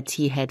claimed that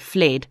he had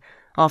fled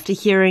after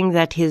hearing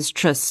that his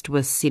tryst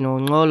with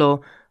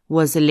Sinonqolo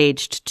was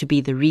alleged to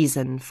be the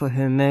reason for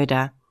her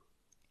murder.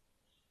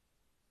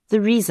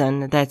 The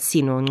reason that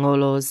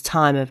Sinonqolo's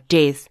time of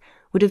death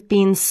would have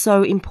been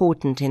so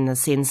important in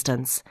this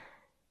instance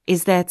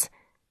is that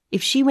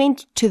if she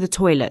went to the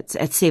toilet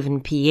at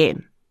 7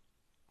 p.m.,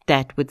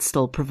 that would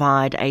still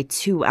provide a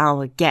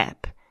 2-hour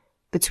gap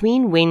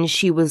between when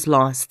she was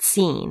last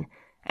seen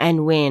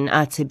and when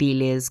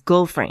Atabile's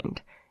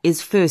girlfriend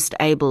is first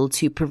able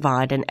to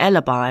provide an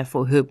alibi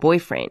for her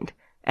boyfriend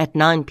at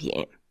 9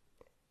 p.m.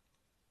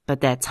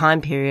 But that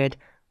time period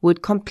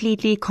would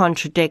completely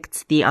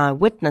contradict the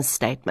eyewitness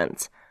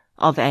statement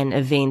of an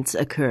event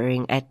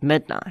occurring at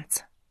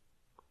midnight.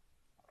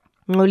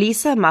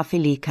 Nolisa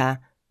Mafilika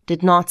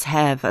did not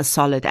have a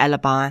solid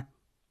alibi.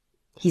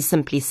 He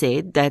simply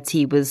said that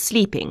he was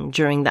sleeping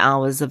during the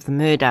hours of the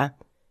murder.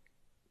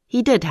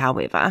 He did,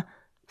 however,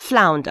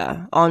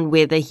 flounder on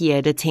whether he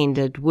had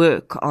attended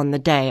work on the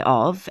day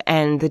of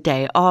and the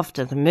day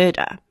after the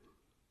murder.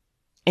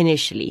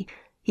 Initially,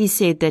 he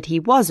said that he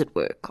was at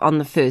work on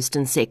the 1st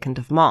and 2nd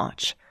of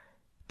March,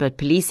 but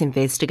police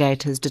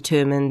investigators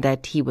determined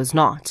that he was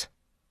not.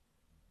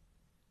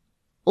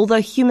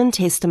 Although human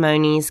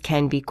testimonies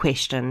can be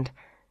questioned,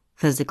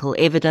 physical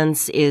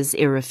evidence is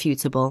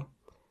irrefutable.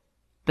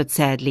 But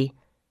sadly,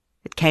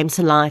 it came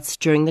to light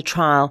during the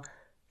trial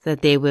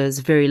that there was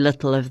very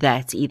little of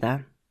that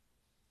either.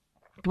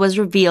 It was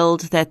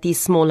revealed that the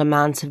small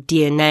amount of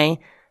DNA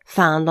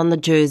found on the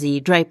jersey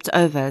draped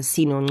over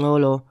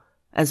Sinonqolo,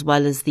 as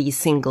well as the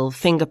single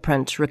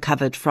fingerprint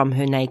recovered from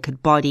her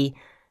naked body,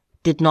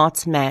 did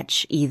not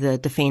match either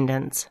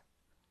defendant.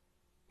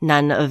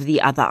 None of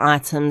the other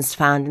items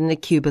found in the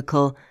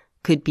cubicle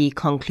could be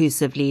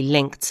conclusively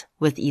linked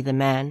with either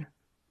man.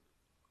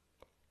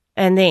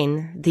 And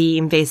then the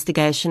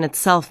investigation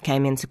itself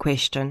came into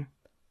question,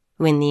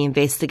 when the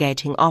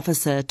investigating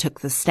officer took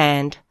the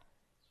stand.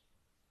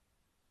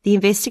 The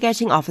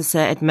investigating officer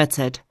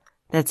admitted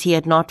that he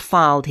had not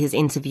filed his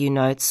interview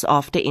notes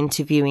after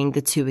interviewing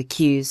the two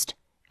accused,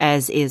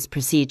 as is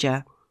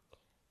procedure.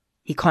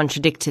 He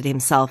contradicted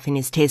himself in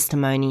his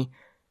testimony,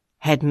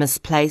 had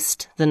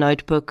misplaced the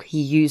notebook he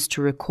used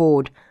to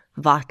record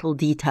vital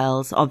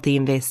details of the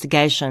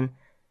investigation,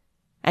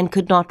 and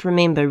could not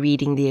remember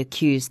reading the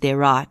accused their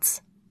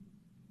rights.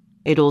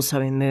 It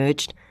also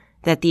emerged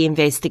that the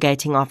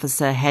investigating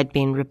officer had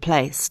been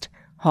replaced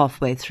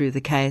halfway through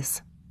the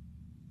case.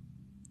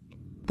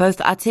 Both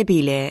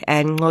Atebile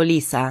and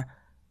Nolisa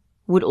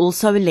would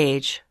also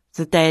allege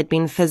that they had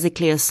been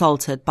physically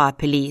assaulted by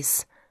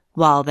police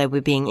while they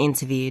were being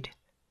interviewed.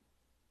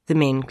 The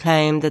men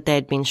claimed that they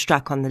had been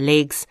struck on the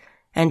legs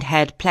and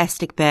had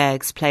plastic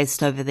bags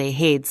placed over their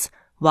heads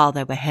while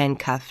they were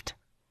handcuffed.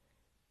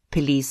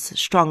 Police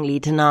strongly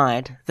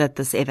denied that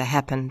this ever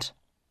happened.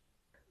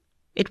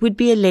 It would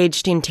be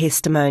alleged in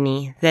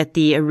testimony that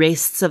the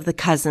arrests of the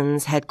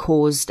cousins had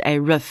caused a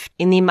rift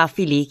in the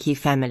Mafiliki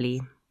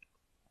family.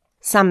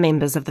 Some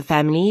members of the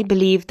family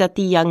believed that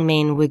the young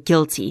men were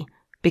guilty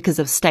because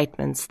of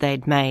statements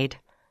they'd made.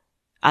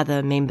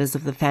 Other members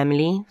of the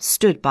family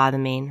stood by the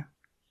men.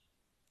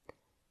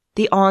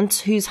 The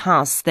aunt whose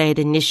house they had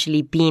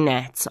initially been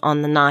at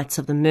on the night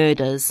of the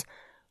murders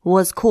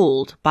was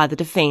called by the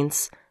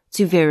defense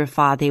to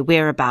verify their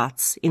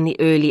whereabouts in the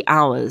early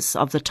hours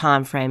of the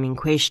time frame in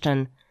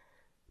question,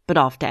 but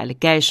after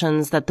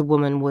allegations that the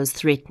woman was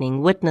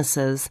threatening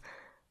witnesses,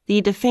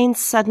 the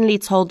defense suddenly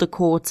told the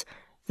court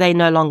they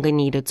no longer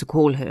needed to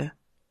call her.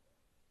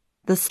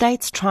 The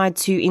state tried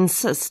to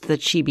insist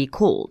that she be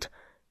called,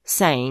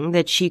 saying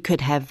that she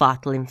could have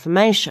vital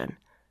information,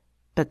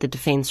 but the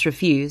defense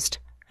refused,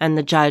 and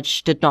the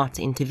judge did not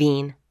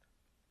intervene.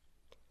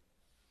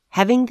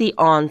 Having the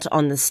aunt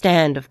on the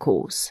stand, of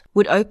course,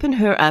 would open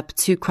her up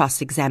to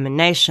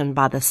cross-examination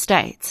by the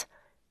state,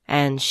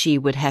 and she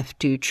would have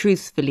to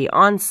truthfully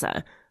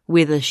answer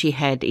whether she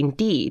had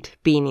indeed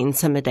been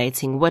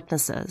intimidating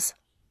witnesses.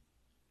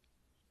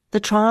 The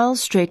trial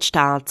stretched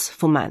out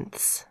for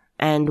months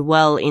and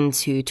well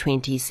into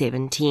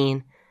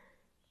 2017,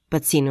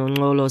 but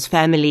Sinonqolo's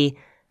family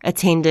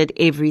attended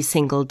every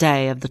single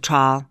day of the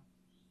trial.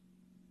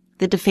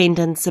 the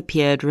defendants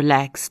appeared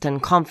relaxed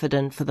and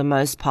confident for the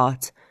most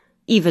part,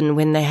 even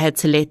when they had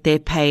to let their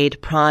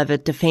paid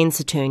private defense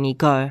attorney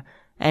go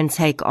and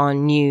take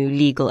on new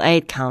legal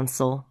aid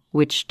counsel,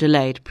 which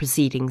delayed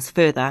proceedings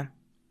further.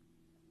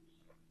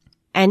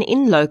 An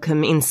in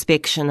locum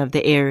inspection of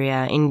the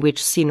area in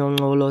which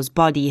Sinonqolo's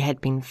body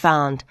had been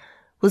found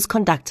was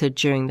conducted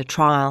during the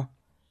trial.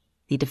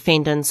 The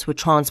defendants were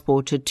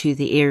transported to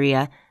the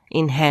area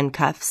in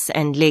handcuffs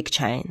and leg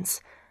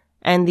chains,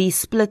 and the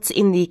split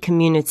in the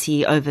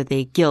community over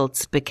their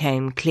guilt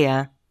became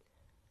clear.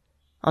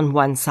 On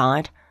one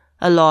side,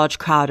 a large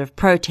crowd of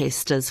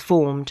protesters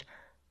formed,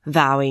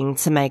 vowing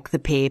to make the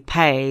pair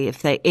pay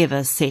if they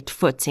ever set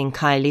foot in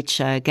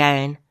Khayelitsha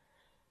again.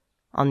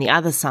 On the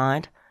other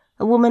side,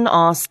 a woman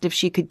asked if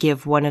she could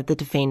give one of the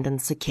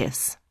defendants a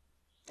kiss,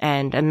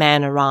 and a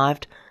man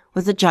arrived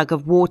with a jug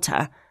of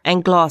water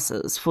and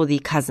glasses for the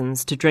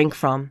cousins to drink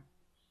from.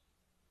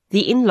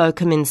 The in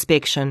locum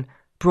inspection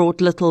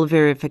brought little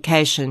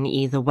verification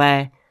either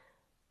way.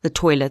 The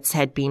toilets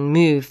had been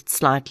moved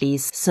slightly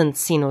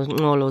since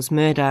Sinonqolo's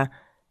murder,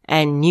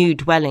 and new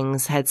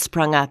dwellings had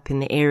sprung up in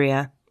the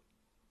area.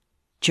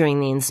 During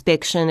the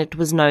inspection, it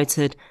was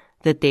noted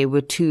that there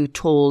were 2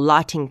 tall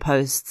lighting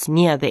posts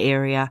near the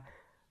area.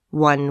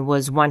 One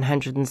was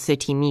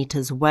 130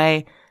 meters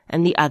away,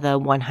 and the other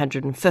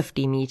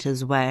 150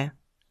 meters away.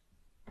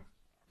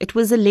 It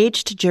was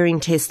alleged during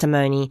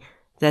testimony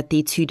that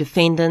the 2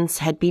 defendants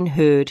had been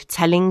heard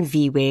telling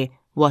Viwe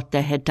what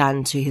they had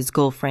done to his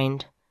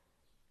girlfriend.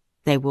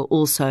 They were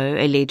also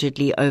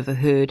allegedly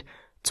overheard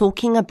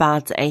talking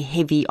about a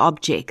heavy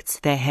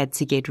object they had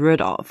to get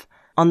rid of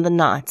on the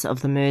night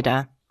of the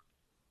murder.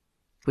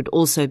 It would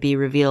also be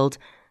revealed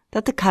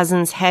that the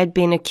cousins had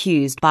been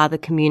accused by the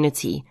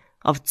community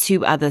of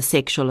 2 other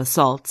sexual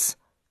assaults,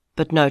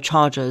 but no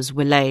charges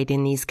were laid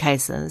in these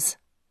cases.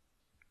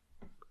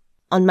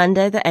 On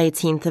Monday the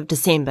 18th of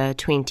December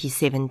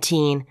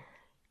 2017,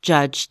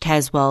 Judge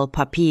Tazwell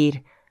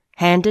Papir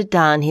handed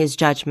down his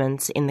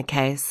judgment in the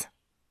case.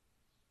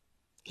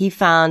 He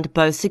found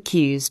both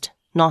accused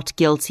not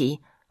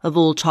guilty of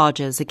all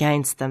charges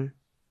against them.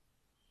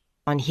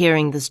 On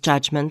hearing this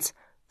judgment,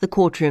 the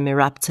courtroom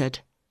erupted.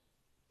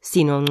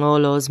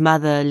 Sinonqolo's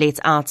mother let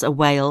out a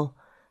wail,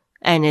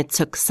 and it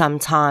took some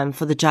time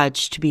for the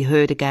judge to be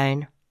heard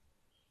again.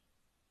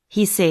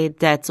 He said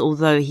that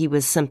although he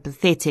was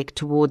sympathetic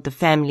toward the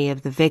family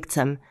of the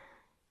victim,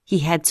 he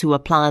had to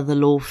apply the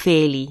law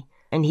fairly,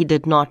 and he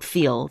did not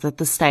feel that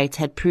the state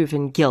had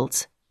proven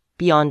guilt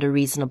beyond a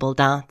reasonable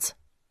doubt.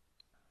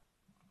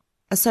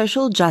 A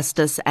social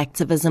justice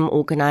activism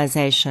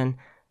organization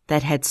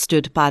that had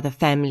stood by the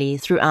family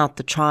throughout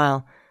the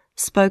trial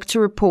spoke to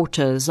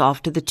reporters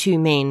after the 2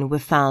 men were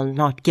found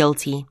not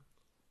guilty.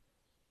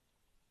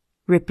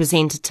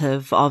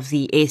 Representative of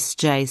the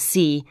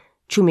SJC,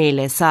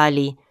 Chumele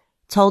Sali,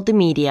 told the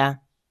media,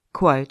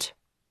 quote,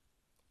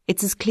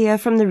 "It is clear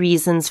from the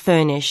reasons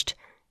furnished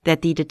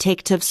that the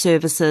detective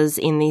services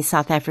in the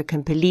South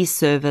African Police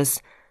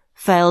Service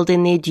failed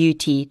in their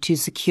duty to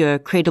secure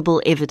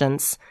credible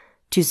evidence,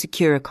 to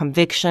secure a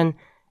conviction,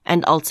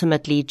 and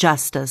ultimately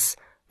justice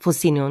for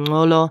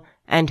Sinonqolo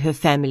and her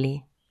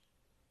family.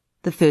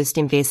 The first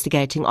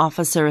investigating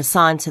officer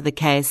assigned to the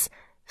case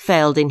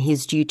failed in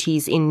his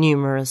duties in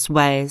numerous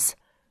ways.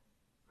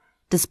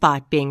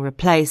 Despite being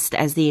replaced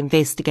as the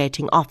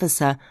investigating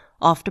officer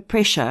after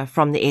pressure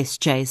from the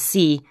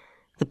SJC,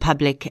 the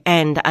public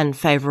and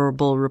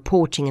unfavorable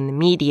reporting in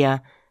the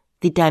media,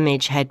 the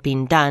damage had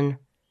been done.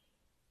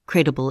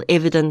 Credible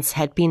evidence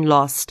had been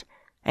lost,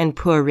 and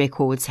poor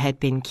records had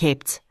been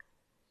kept.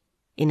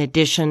 In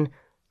addition,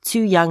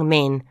 2 young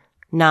men,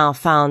 now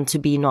found to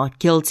be not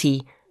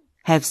guilty,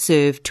 have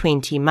served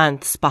 20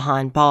 months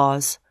behind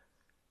bars.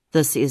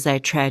 This is a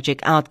tragic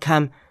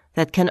outcome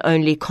that can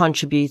only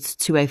contribute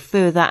to a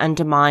further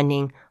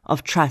undermining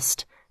of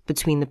trust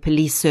between the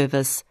police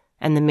service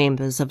and the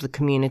members of the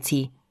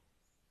community."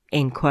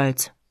 End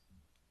quote.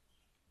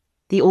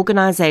 The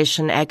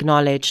organization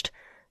acknowledged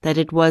that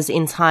it was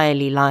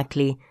entirely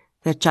likely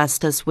that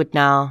justice would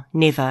now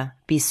never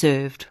be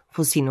served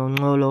for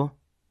Sinonqolo.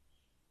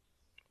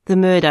 The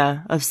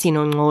murder of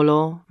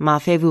Sinonqolo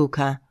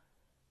Mafevuka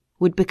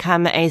would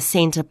become a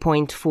center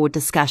point for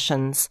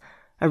discussions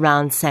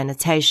around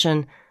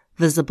sanitation,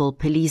 visible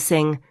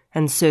policing,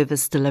 and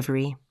service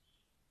delivery.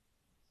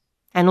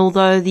 And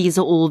although these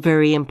are all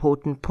very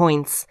important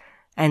points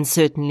and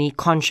certainly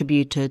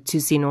contributed to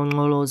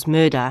Sinonqolo's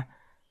murder,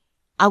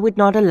 I would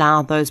not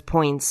allow those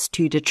points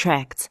to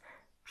detract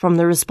from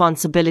the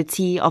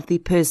responsibility of the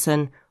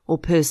person or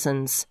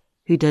persons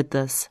who did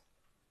this.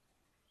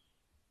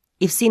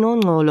 If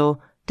Sinonqolo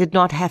did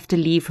not have to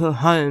leave her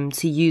home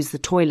to use the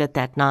toilet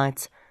that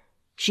night,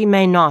 she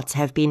may not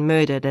have been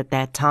murdered at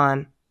that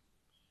time.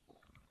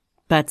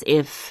 But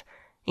if,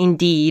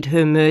 indeed,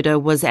 her murder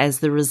was as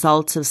the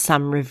result of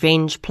some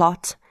revenge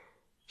plot,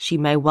 she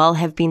may well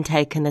have been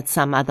taken at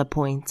some other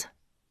point.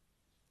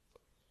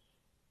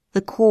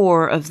 The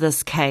core of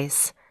this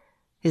case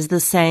is the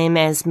same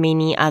as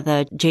many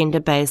other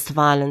gender-based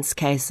violence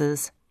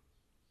cases: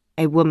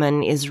 a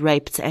woman is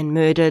raped and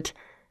murdered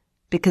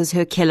because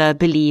her killer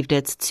believed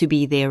it to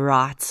be their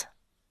right.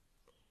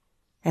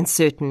 And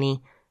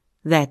certainly,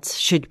 that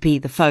should be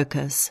the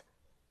focus.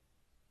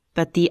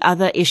 But the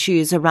other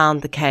issues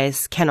around the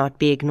case cannot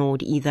be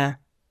ignored either.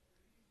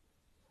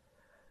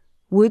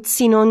 Would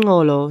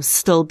Sinonqolo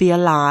still be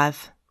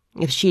alive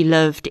if she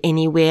lived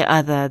anywhere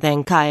other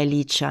than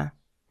Khayelitsha?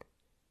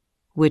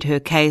 Would her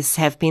case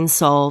have been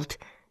solved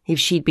if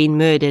she'd been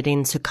murdered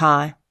in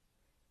Tokai?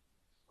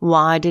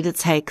 Why did it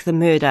take the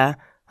murder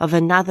of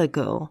another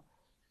girl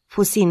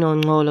for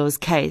Sinonqolo's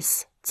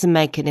case to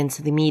make it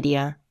into the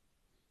media?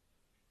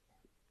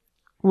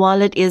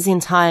 While it is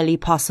entirely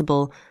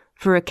possible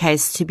for a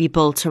case to be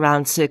built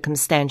around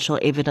circumstantial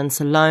evidence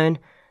alone,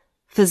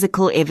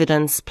 physical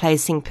evidence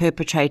placing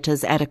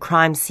perpetrators at a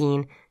crime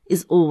scene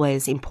is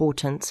always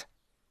important.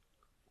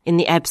 In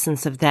the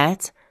absence of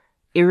that,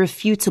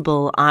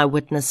 irrefutable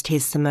eyewitness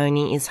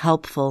testimony is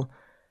helpful,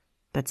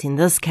 but in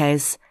this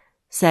case,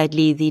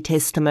 sadly, the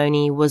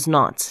testimony was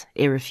not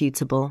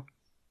irrefutable.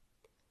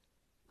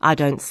 I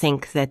don't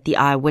think that the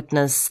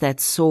eyewitness that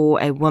saw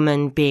a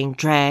woman being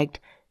dragged,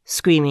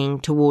 screaming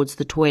towards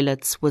the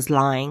toilets, was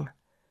lying,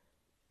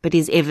 but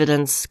his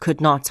evidence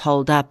could not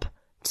hold up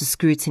to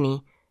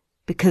scrutiny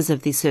because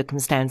of the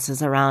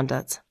circumstances around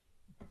it.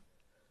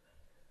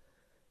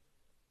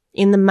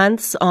 In the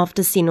months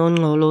after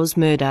Sinonqolo's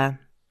murder,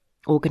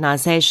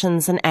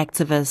 organizations and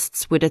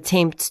activists would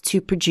attempt to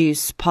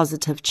produce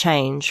positive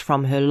change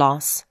from her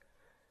loss.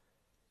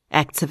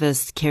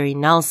 Activist Kerry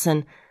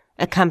Nelson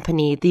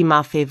accompanied the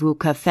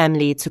Mafevuka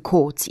family to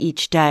court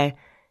each day,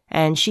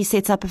 and she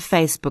set up a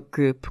Facebook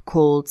group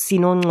called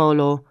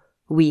Sinonqolo,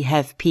 We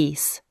Have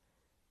Peace.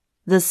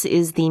 This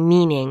is the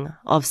meaning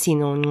of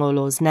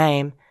Sinonqolo's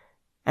name,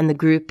 and the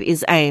group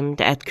is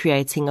aimed at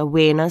creating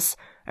awareness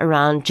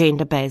around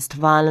gender-based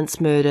violence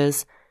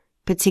murders,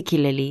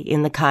 particularly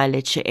in the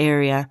Khayelitsha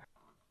area.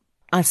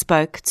 I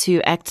spoke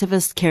to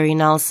activist Kerry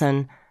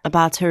Nelson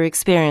about her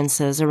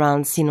experiences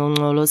around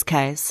Sinonqolo's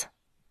case.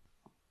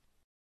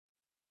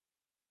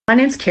 My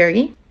name's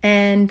Kerry,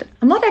 and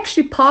I'm not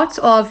actually part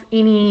of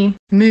any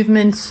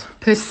movement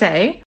per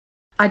se.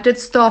 I did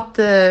start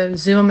the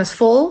Zuma Must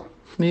Fall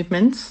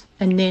movement,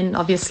 and then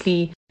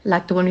obviously,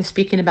 like the one we're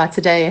speaking about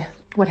today,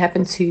 what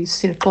happened to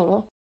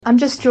Sinonqolo. I'm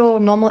just your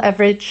normal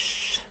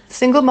average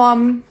single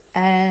mom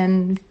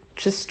and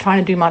just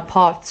trying to do my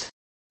part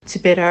to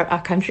better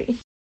our country.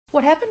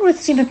 What happened with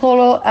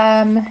Sinonqolo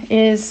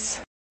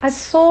is I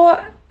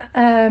saw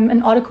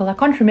an article. I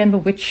can't remember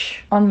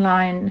which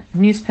online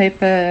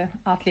newspaper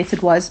outlet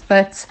it was,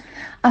 but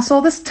I saw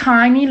this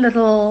tiny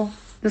little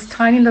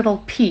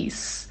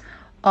piece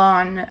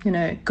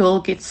on,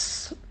 girl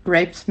gets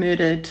raped,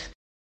 murdered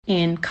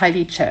in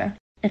Khayelitsha.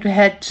 It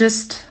had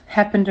just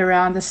happened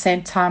around the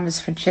same time as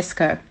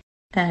Francesco,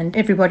 and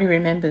everybody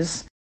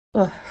remembers.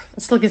 Oh,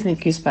 it still gives me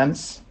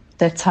goosebumps.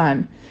 That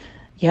time,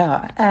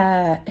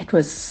 it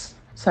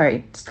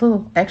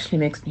still actually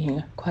makes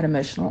me quite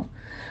emotional.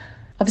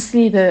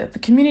 Obviously, the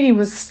community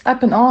was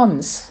up in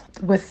arms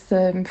with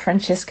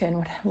Francesca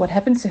and what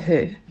happened to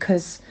her,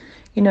 because,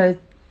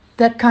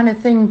 that kind of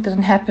thing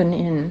didn't happen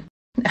in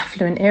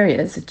affluent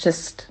areas. It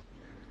just,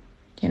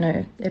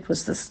 it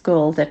was this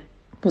girl that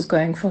was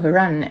going for her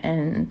run,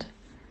 and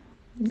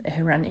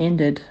her run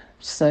ended.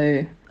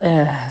 So,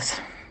 I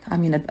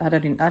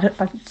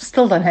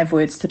still don't have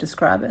words to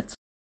describe it.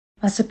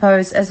 I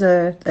suppose as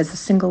a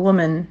single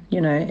woman,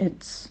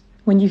 it's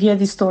when you hear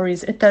these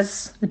stories, it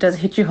does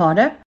hit you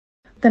harder.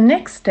 The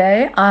next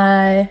day,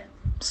 I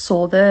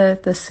saw the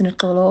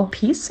Sinonqolo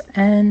piece,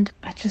 and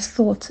I just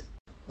thought,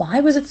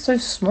 why was it so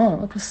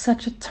small? It was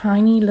such a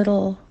tiny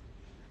little.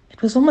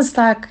 It was almost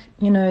like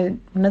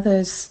one of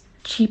those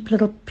cheap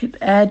little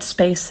ad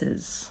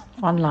spaces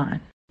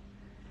online,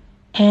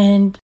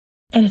 and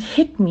it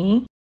hit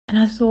me, and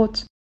I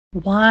thought,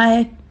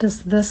 why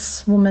does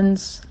this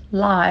woman's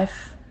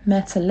life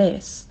matter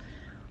less?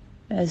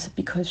 As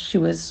because she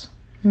was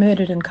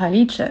murdered in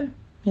Khayelitsha,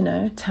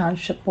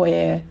 township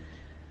where,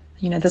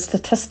 the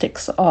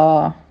statistics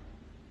are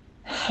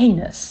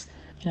heinous.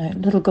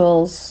 Little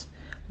girls,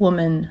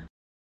 women,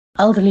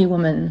 elderly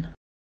women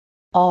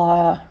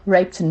are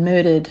raped and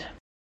murdered,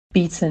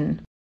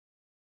 beaten,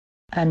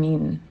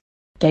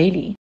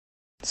 daily.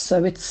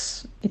 So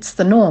it's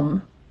the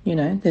norm,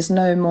 there's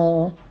no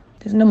more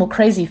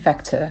crazy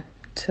factor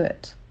to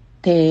it.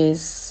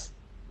 There's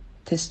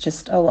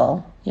just,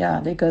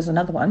 there goes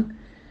another one.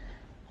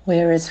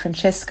 Whereas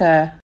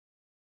Francesca,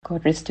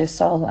 God rest her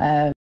soul,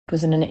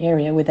 was in an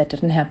area where that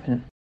didn't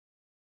happen.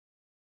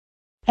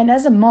 And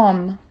as a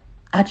mom,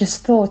 I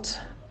just thought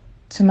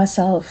to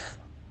myself,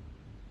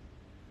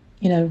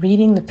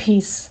 reading the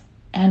piece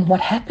and what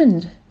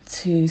happened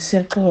to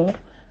Sinonqolo.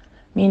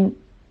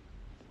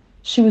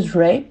 She was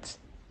raped.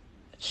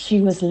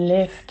 She was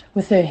left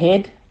with her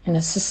head in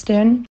a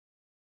cistern.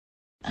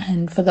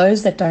 And for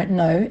those that don't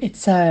know,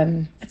 it's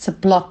a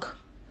block.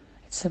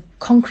 It's a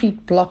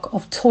concrete block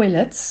of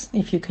toilets,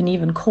 if you can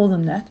even call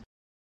them that,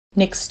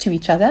 next to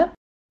each other.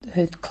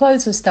 Her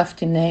clothes were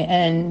stuffed in there,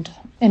 and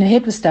her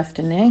head was stuffed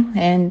in there,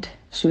 and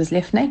she was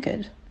left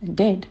naked and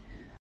dead.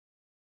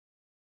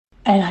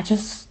 And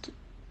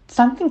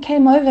something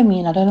came over me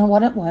and I don't know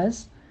what it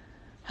was.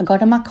 I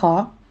got in my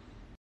car.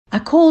 I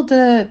called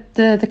the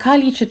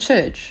Khayelitsha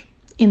church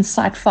in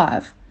Site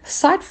 5.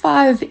 Site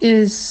 5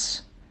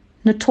 is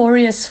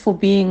notorious for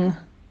being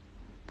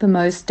the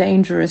most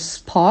dangerous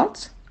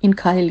part in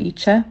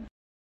Khayelitsha.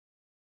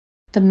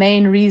 The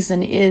main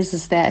reason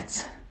is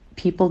that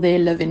people there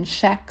live in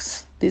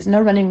shacks. There's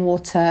no running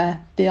water.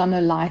 There are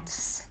no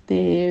lights.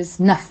 There's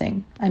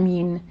nothing. I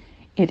mean,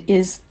 it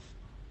is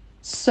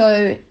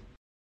so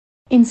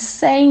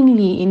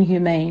insanely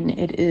inhumane.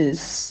 It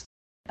is.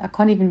 I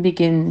can't even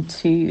begin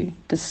to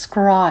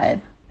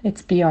describe.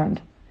 It's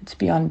beyond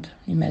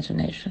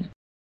imagination.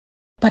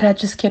 But I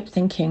just kept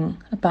thinking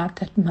about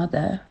that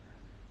mother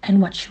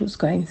and what she was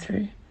going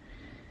through.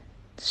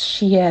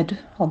 She had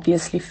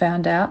obviously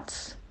found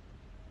out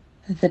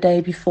the day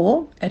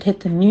before. It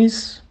hit the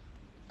news.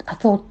 I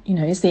thought,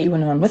 is there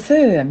anyone with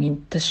her? I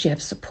mean, does she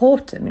have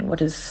support? I mean,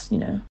 what is.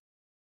 And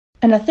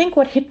I think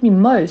what hit me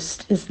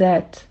most is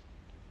that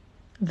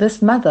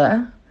this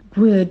mother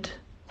would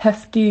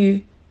have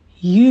to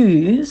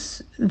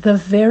use the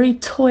very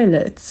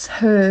toilets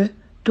her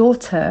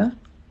daughter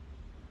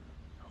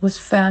was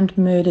found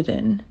murdered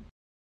in.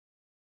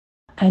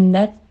 And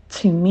that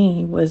to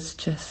me was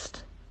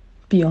just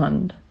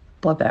beyond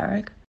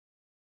barbaric.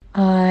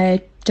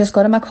 I just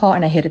got in my car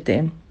and I headed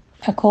there.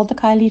 I called the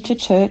Khayelitsha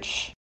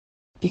church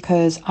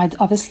because I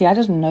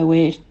didn't know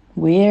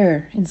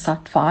where in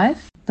Site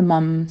 5 the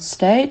mum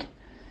stayed.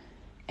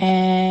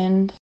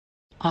 And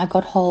I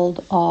got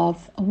hold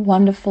of a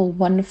wonderful,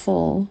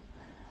 wonderful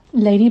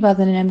lady by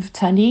the name of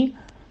Thandi.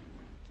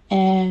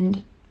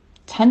 And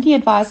Thandi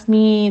advised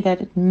me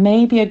that it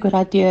may be a good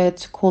idea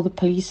to call the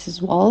police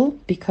as well,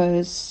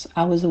 because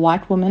I was a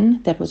white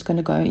woman that was going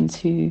to go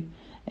into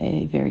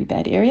a very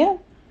bad area.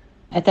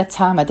 At that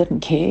time, I didn't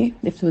care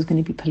if there was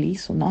going to be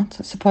police or not.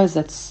 I suppose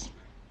that's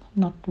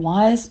not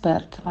wise,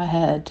 but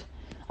I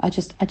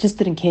just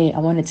didn't care. I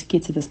wanted to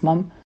get to this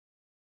mum.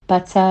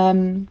 But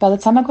by the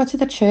time I got to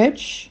the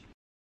church,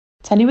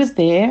 Thandi was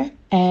there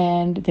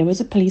and there was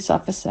a police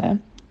officer,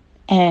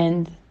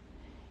 and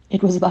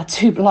it was about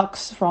 2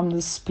 blocks from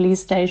this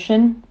police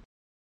station.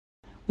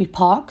 We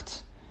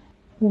parked.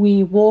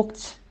 We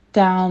walked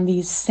down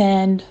these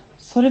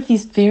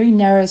very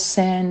narrow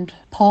sand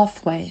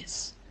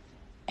pathways.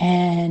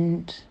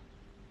 And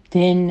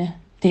then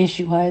there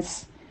she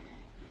was,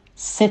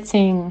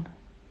 sitting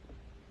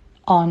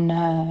on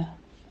a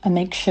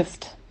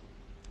makeshift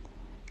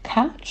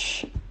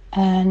couch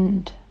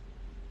and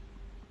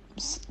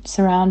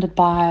surrounded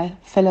by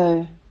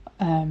fellow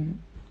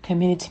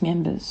community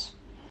members.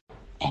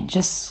 And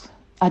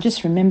I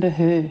just remember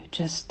her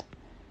just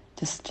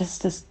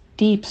this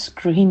deep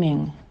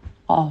screaming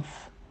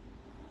of,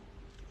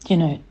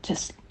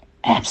 just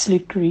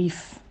absolute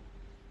grief.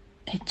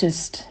 It's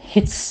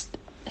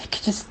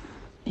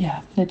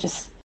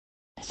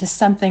just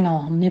something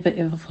I'll never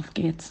ever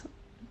forget.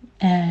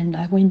 And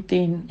I went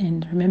in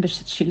and remember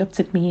she looked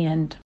at me,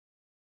 and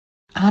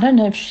I don't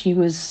know if she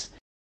was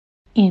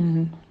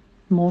in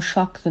more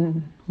shock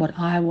than what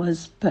I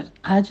was, but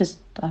I just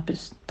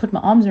put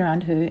my arms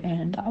around her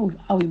and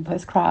we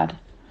both cried.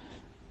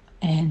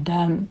 And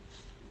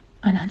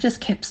I just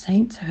kept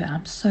saying to her,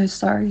 I'm so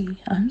sorry.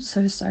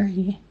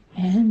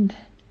 And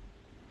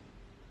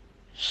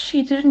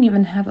she didn't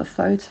even have a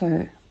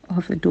photo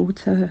of her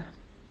daughter.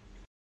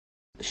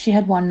 She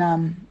had one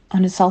on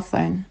her cell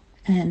phone.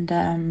 And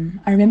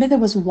I remember there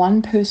was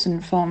one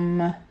person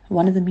from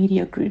one of the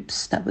media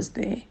groups that was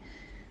there.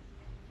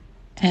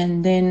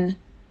 And then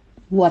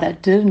what I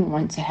didn't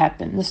want to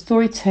happen, the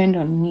story turned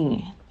on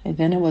me. And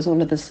then it was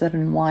all of a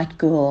sudden white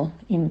girl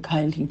in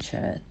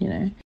Khayelitsha,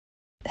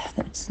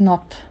 That's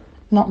not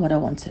what I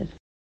wanted.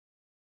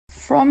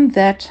 From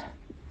that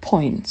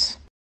point,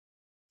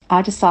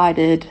 I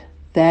decided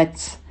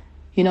that,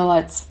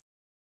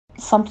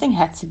 something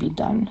had to be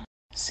done.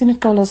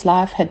 Sinatolo's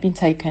life had been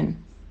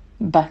taken,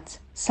 but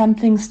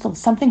something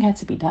had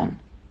to be done.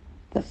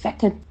 The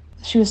fact that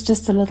she was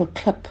just a little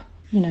clip,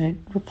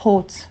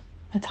 report,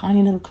 a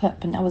tiny little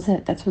clip, and that was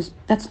it.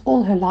 That's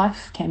all her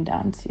life came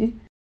down to.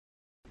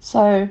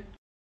 So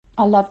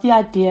I love the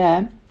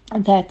idea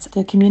that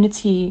the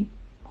community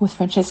with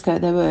Francesco,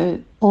 they were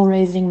all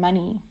raising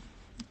money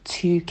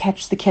to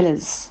catch the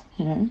killers,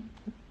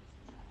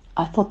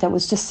 I thought that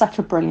was just such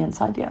a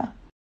brilliant idea.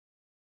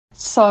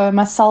 So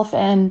myself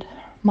and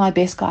my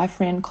best guy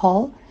friend,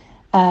 Cole,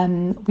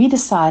 we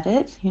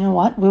decided,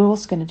 we're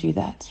also going to do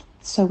that.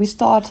 So we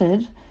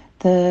started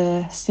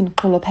the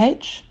Sinatolo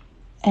page,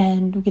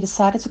 and we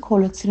decided to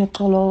call it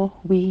Sinatolo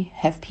We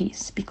Have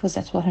Peace, because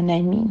that's what her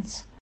name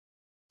means.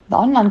 The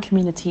online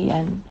community,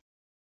 and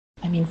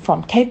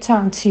from Cape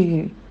Town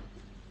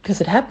because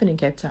it happened in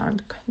Cape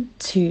Town,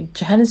 to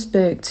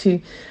Johannesburg,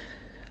 to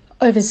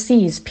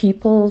overseas,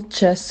 people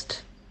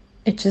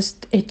it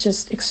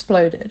just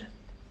exploded.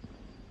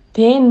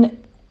 Then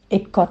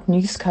it got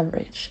news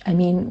coverage.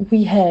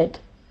 We had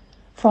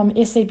from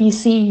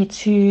SABC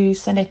to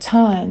Sunday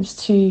Times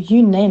to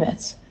you name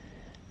it.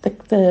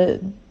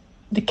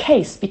 the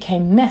case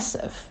became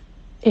massive.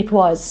 It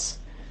was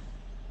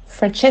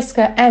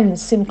Francesca and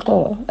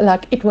Simkhlo,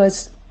 like it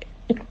was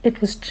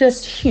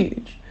just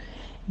huge.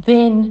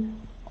 Then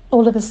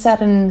all of a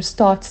sudden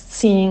started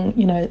seeing,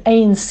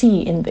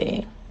 ANC in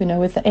there,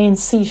 with the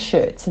ANC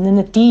shirts, and then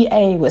the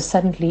DA was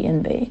suddenly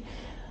in there.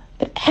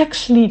 It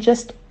actually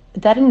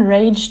that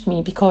enraged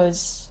me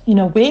because,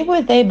 where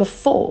were they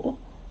before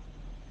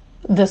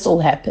this all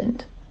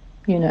happened?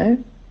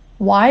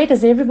 Why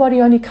does everybody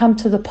only come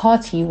to the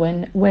party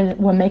when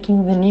we're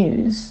making the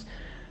news?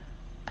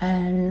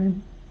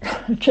 And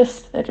it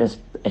just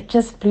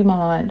blew my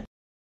mind.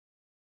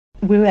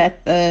 We were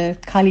at the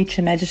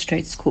Khayelitsha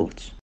Magistrates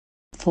Court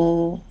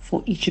for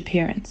each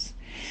appearance.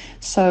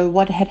 So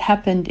what had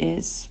happened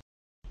is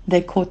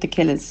they caught the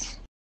killers.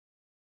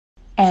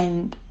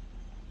 And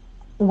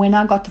when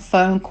I got the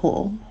phone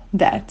call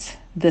that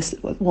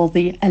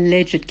the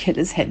alleged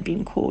killers had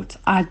been caught,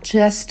 I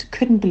just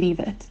couldn't believe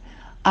it.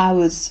 I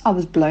was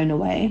blown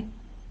away.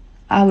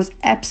 I was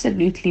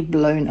absolutely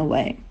blown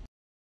away.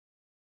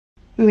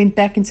 We went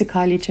back into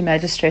Khayelitsha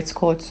Magistrates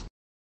Court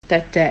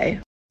that day.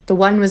 The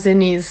one was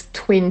in his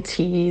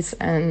 20s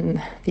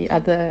and the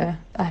other,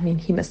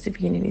 he must have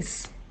been in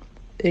his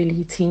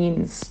early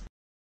teens.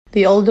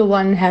 The older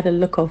one had a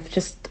look of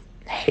just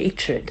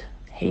hatred,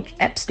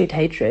 absolute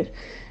hatred,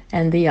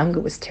 and the younger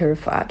was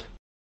terrified.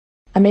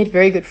 I made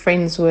very good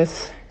friends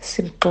with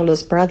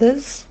Simkholo's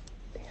brothers,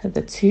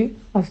 the two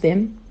of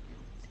them,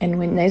 and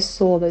when they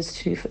saw those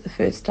two for the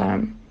first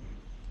time,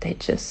 they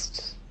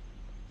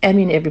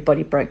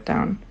everybody broke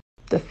down.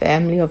 The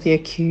family of the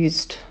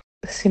accused,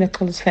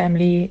 Simkholo's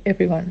family,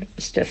 everyone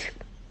was just,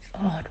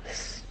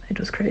 it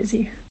was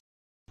crazy.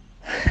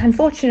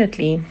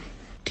 Unfortunately,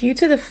 due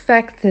to the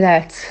fact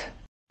that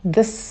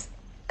this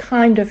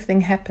kind of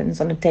thing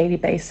happens on a daily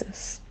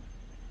basis,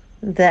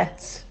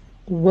 that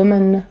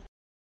women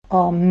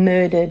are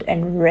murdered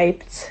and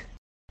raped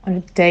on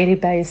a daily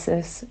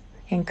basis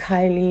in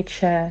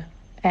Khayelitsha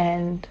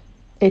and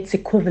its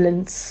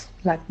equivalents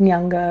like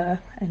Nyanga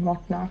and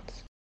whatnot.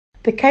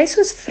 The case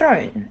was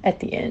thrown at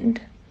the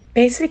end.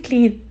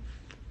 Basically,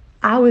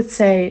 I would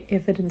say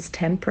evidence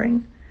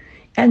tampering.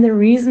 And the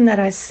reason that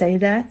I say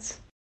that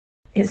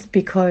is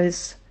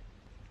because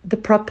the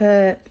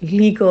proper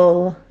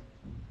legal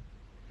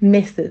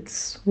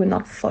methods were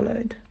not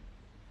followed.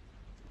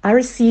 I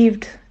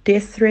received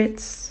death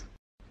threats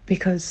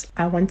because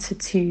I wanted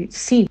to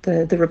see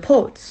the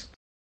reports.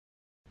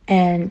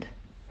 And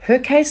her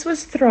case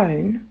was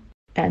thrown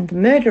and the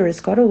murderers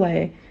got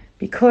away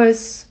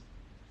because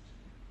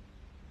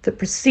the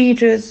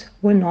procedures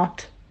were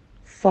not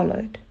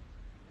followed.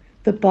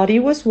 The body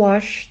was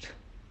washed,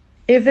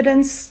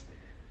 evidence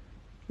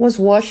was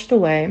washed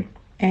away,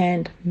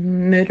 and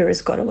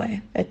murderers got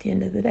away at the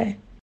end of the day.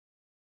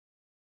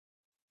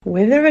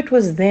 Whether it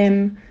was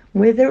them,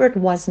 whether it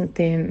wasn't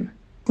them,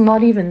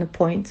 not even the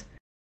point.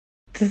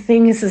 The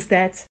thing is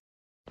that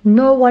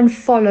no one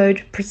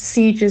followed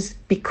procedures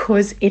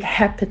because it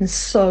happens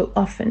so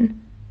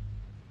often.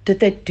 Did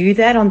they do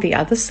that on the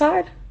other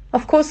side?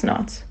 Of course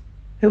not.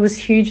 It was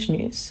huge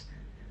news.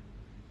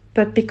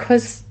 But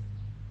because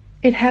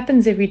it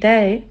happens every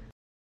day,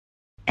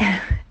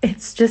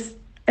 it's just,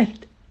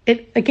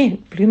 it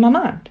again blew my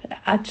mind.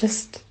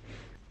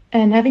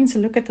 And having to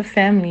look at the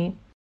family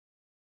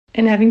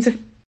and having to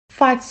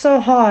fight so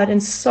hard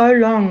and so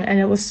long, and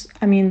it was,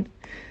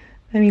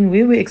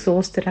 we were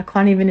exhausted. I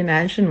can't even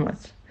imagine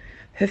what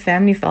her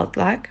family felt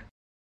like.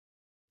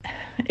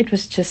 It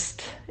was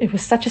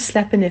such a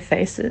slap in their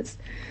faces.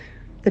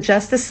 The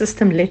justice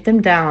system let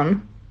them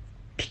down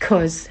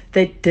because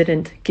they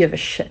didn't give a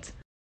shit.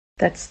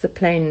 That's the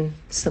plain,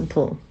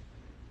 simple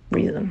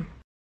reason.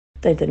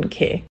 They didn't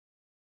care.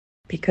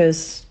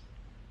 Because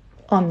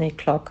on their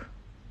clock,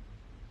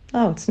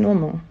 it's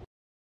normal.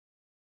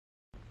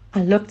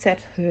 I looked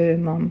at her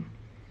mom.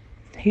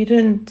 She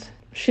didn't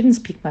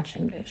speak much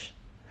English.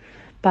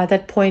 By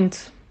that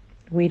point,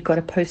 we'd got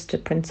a poster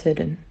printed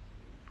and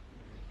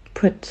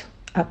put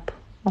up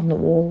on the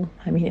wall.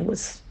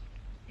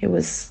 It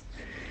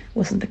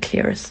wasn't the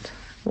clearest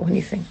or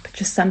anything, but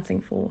just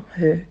something for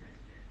her.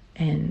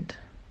 And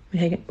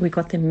we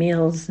got them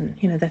meals and,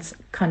 that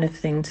kind of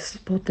thing to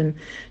support them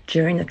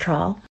during the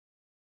trial.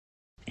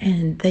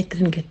 And they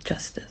didn't get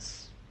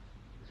justice.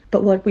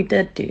 But what we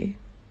did do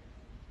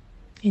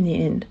in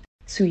the end,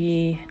 so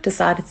we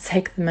decided to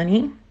take the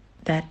money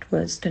that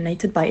was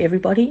donated by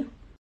everybody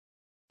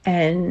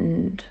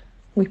and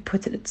we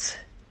put it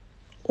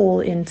all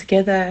in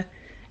together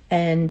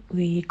and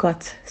we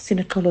got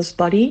Simkholo's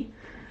body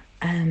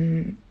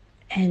and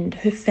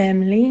her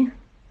family,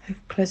 her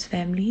close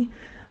family,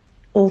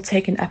 all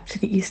taken up to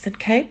the Eastern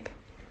Cape,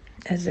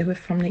 as they were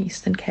from the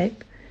Eastern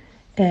Cape,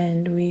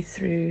 and we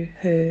threw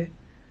her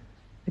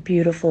a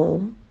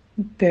beautiful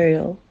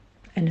burial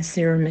and a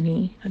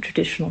ceremony, a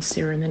traditional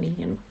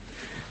ceremony,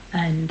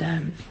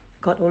 and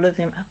got all of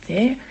them up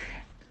there.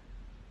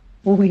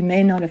 Well, we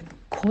may not have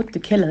caught the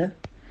killer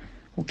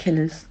or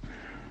killers.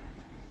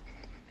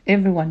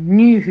 Everyone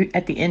knew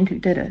at the end who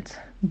did it,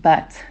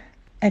 but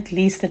at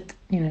least at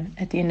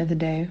the end of the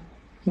day,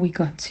 we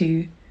got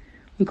to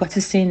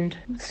send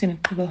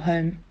Senekulu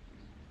home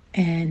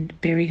and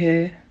bury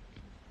her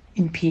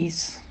in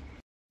peace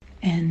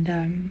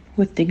and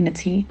with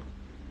dignity.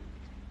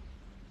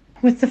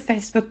 With the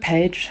Facebook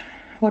page,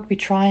 what we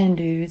try and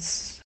do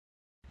is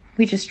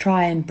we just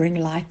try and bring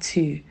light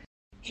to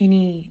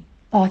any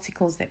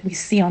articles that we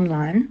see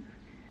online.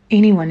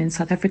 Anyone in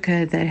South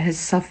Africa that has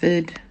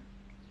suffered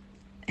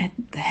at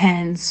the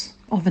hands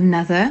of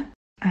another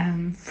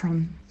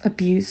from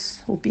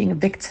abuse or being a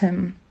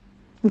victim,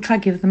 we'll try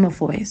to give them a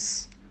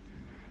voice.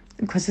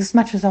 Because as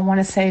much as I want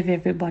to save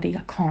everybody,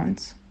 I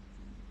can't.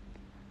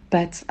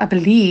 But I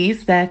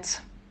believe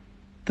that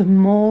the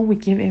more we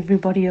give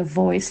everybody a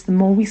voice, the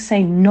more we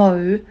say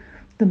no,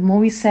 the more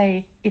we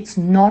say it's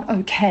not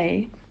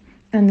okay,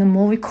 and the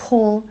more we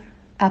call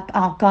up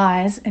our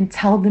guys and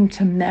tell them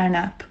to man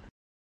up,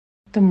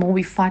 the more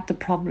we fight the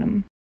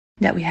problem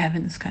that we have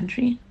in this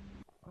country.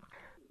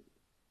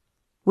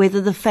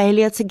 Whether the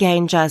failure to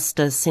gain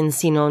justice in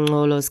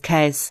Sinonqolo's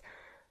case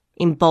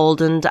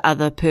emboldened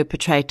other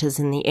perpetrators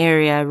in the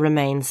area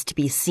remains to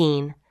be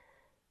seen.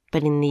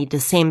 But in the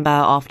December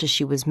after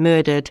she was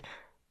murdered,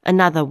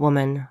 another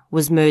woman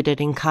was murdered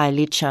in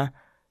Khayelitsha,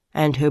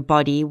 and her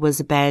body was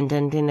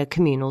abandoned in a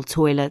communal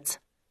toilet.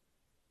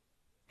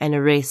 An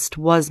arrest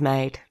was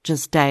made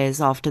just days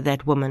after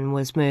that woman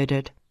was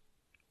murdered.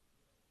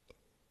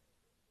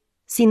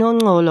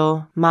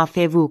 Sinonqolo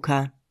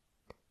Mafevuka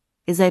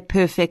is a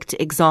perfect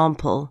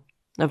example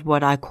of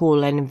what I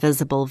call an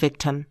invisible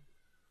victim.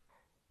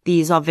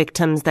 These are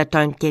victims that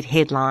don't get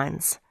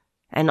headlines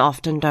and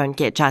often don't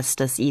get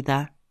justice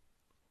either.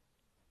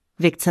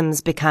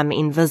 Victims become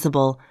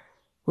invisible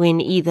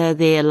when either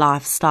their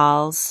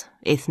lifestyles,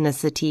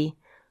 ethnicity,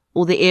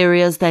 or the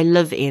areas they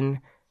live in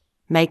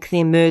make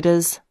their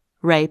murders,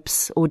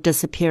 rapes, or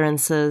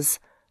disappearances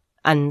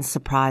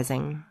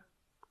unsurprising.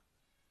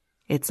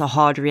 It's a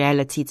hard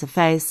reality to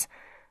face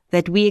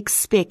that we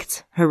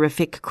expect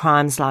horrific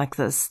crimes like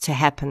this to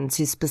happen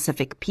to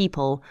specific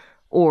people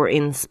or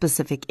in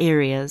specific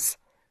areas,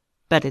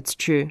 but it's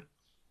true.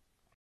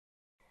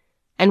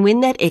 And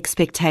when that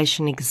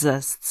expectation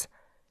exists,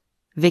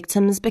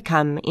 victims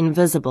become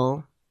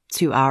invisible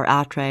to our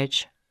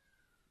outrage.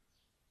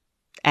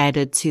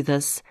 Added to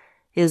this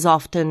is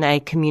often a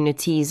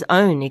community's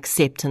own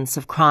acceptance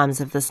of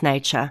crimes of this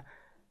nature,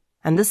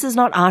 and this is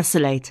not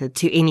isolated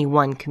to any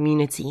one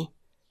community.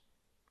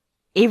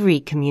 Every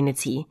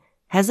community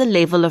has a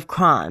level of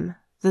crime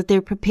that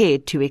they're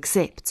prepared to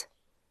accept,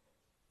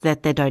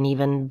 that they don't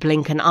even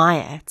blink an eye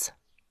at.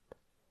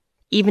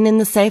 Even in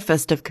the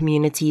safest of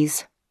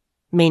communities,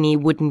 many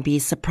wouldn't be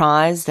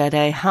surprised at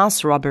a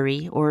house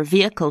robbery or a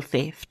vehicle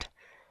theft.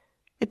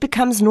 It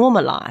becomes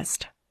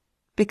normalized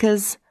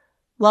because,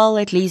 well,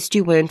 at least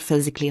you weren't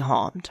physically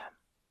harmed.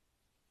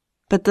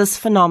 But this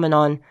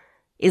phenomenon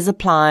is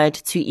applied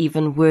to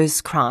even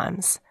worse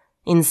crimes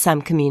in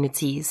some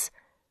communities,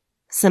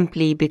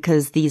 simply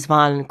because these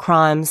violent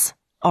crimes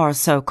are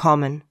so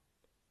common.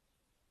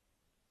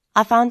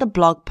 I found a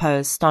blog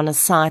post on a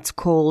site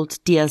called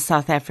Dear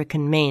South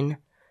African Men,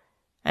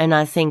 and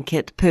I think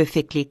it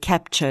perfectly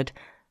captured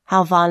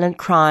how violent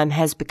crime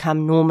has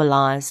become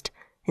normalized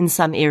in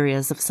some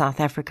areas of South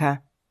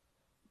Africa.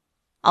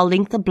 I'll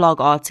link the blog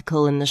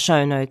article in the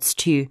show notes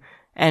too,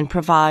 and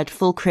provide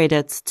full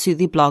credit to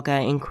the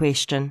blogger in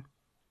question.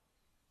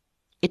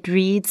 It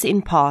reads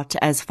in part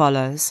as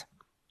follows.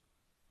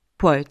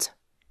 Quote,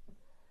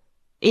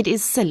 "It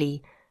is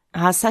silly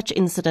how such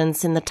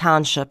incidents in the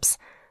townships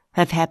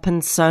have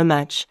happened so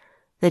much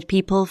that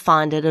people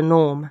find it a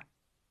norm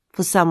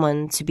for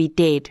someone to be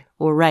dead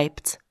or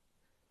raped.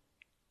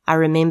 I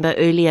remember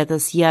earlier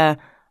this year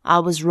I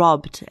was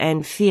robbed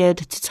and feared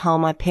to tell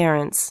my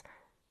parents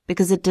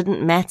because it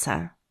didn't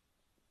matter.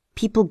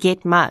 People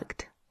get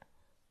mugged.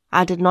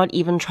 I did not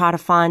even try to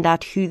find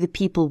out who the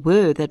people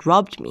were that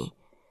robbed me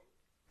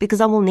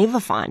because I will never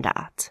find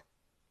out."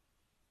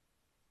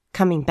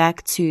 Coming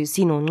back to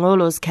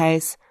Sinonqolo's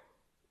case,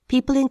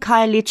 people in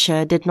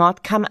Khayelitsha did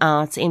not come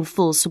out in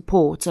full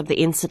support of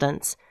the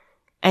incident,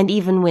 and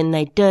even when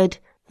they did,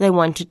 they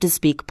wanted to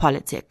speak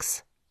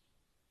politics.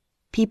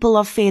 People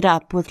are fed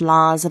up with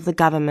lies of the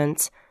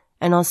government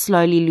and are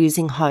slowly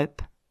losing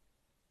hope.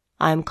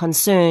 I am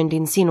concerned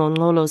in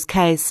Sinonqolo's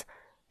case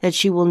that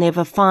she will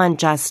never find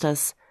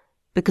justice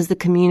because the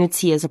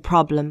community is a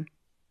problem.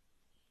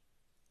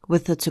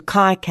 With the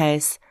Tokai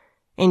case,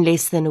 in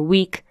less than a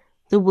week,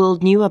 the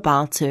world knew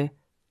about her,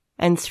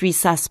 and 3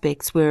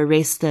 suspects were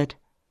arrested.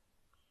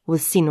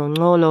 With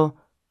Sinonqolo,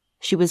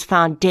 she was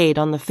found dead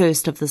on the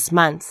 1st of this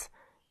month,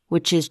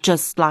 which is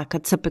just like a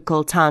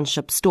typical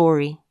township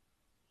story.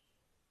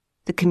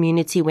 The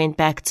community went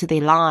back to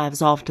their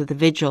lives after the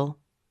vigil.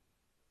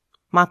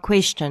 My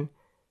question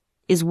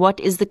is, what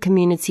is the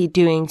community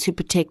doing to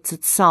protect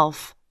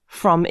itself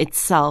from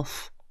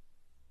itself?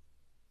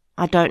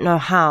 I don't know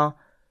how,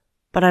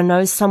 but I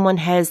know someone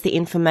has the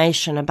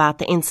information about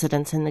the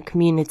incident in the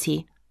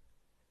community.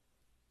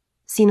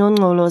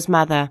 Sinonqolo's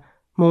mother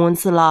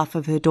mourns the life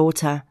of her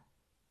daughter.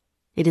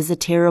 It is a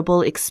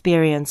terrible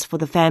experience for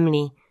the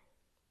family,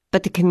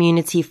 but the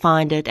community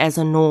find it as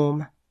a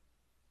norm.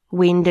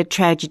 When did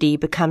tragedy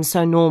become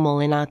so normal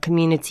in our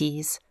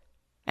communities,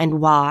 and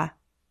why?"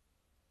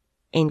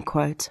 End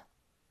quote.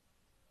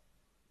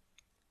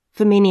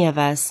 For many of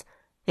us,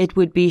 it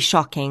would be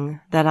shocking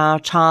that our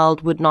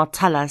child would not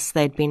tell us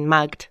they'd been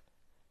mugged.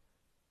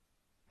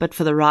 But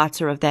for the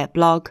writer of that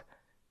blog,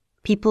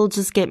 people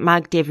just get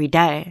mugged every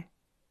day.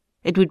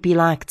 It would be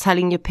like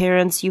telling your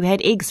parents you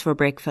had eggs for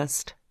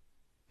breakfast.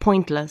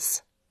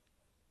 Pointless.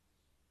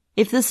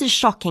 If this is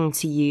shocking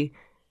to you,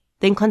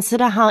 then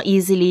consider how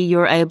easily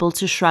you're able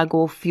to shrug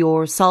off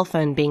your cell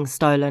phone being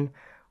stolen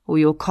or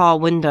your car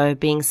window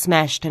being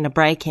smashed in a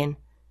break-in.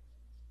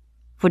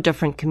 For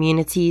different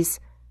communities,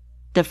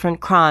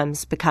 different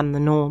crimes become the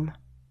norm.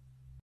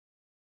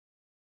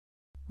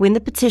 When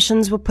the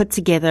petitions were put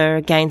together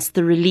against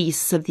the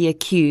release of the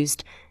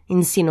accused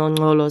in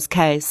Sinonqolo's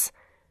case,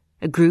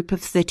 a group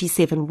of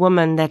 37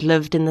 women that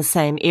lived in the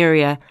same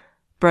area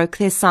broke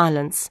their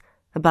silence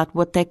about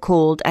what they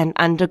called an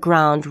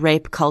underground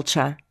rape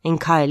culture in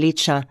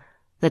Khayelitsha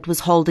that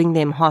was holding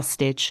them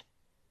hostage.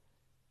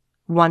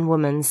 One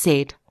woman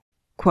said,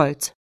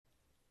 quote,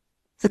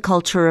 "The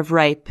culture of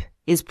rape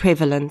is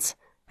prevalent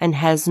and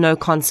has no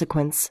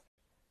consequence.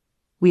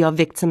 We are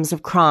victims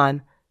of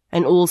crime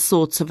and all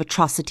sorts of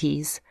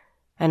atrocities,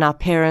 and our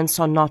parents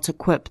are not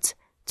equipped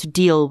to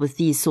deal with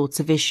these sorts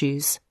of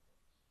issues."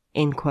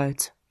 End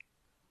quote.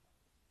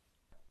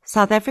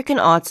 South African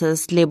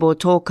artist Lebo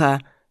Toka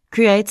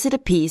created a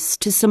piece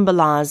to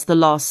symbolize the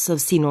loss of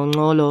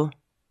Sinonqolo.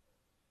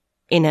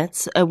 In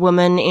it, a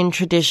woman in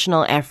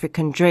traditional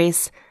African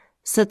dress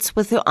sits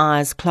with her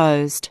eyes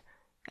closed,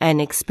 an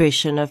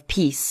expression of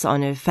peace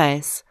on her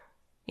face.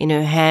 In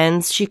her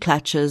hands, she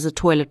clutches a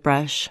toilet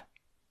brush.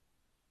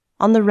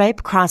 On the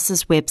Rape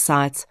Crisis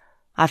website,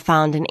 I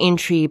found an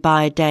entry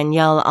by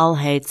Danielle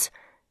Alhait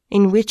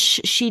in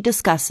which she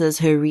discusses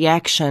her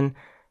reaction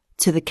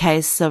to the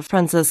case of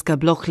Franziska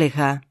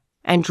Blochlicher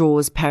and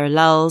draws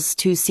parallels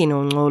to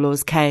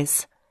Sinonqolo's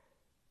case.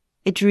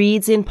 It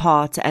reads in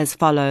part as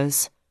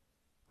follows,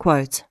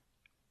 quote,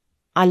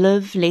 "I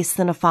live less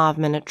than a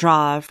 5-minute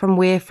drive from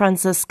where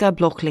Franziska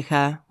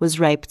Blochlicher was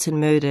raped and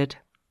murdered.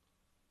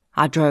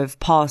 I drove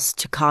past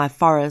Tokai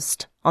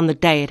Forest on the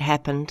day it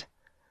happened.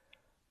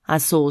 I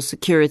saw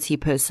security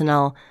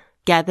personnel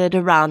gathered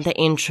around the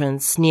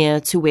entrance near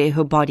to where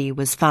her body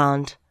was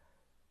found.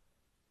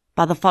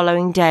 By the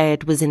following day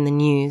it was in the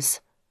news.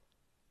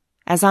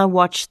 As I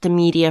watched the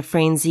media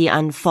frenzy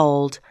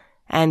unfold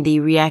and the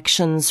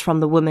reactions from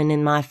the women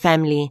in my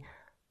family,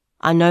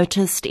 I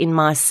noticed in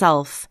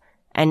myself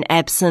an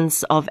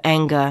absence of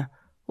anger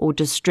or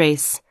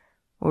distress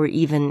or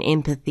even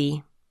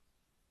empathy.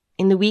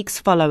 In the weeks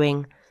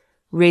following,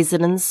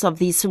 residents of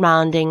the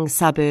surrounding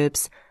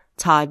suburbs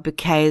tied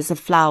bouquets of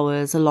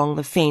flowers along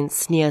the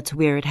fence near to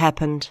where it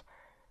happened.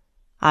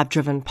 I've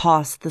driven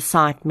past the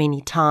site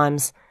many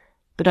times,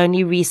 but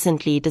only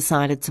recently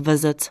decided to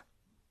visit.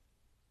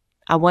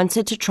 I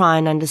wanted to try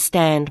and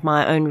understand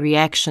my own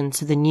reaction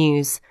to the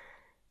news,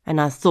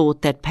 and I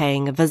thought that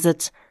paying a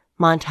visit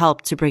might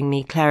help to bring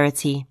me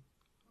clarity.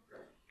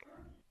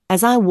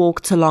 As I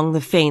walked along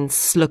the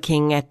fence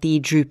looking at the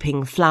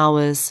drooping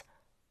flowers,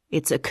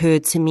 it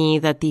occurred to me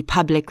that the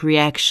public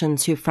reaction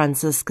to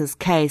Franziska's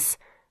case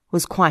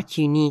was quite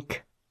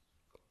unique.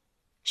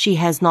 She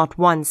has not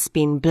once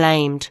been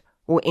blamed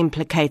or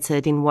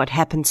implicated in what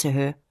happened to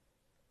her.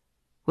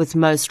 With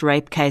most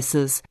rape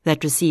cases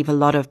that receive a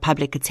lot of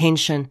public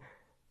attention,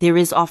 there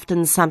is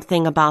often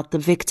something about the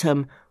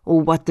victim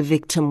or what the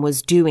victim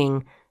was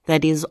doing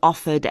that is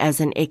offered as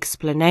an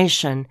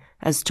explanation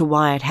as to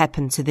why it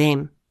happened to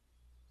them.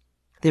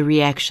 The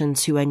reaction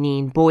to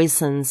Anine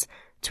Boyson's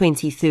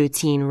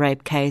 2013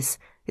 rape case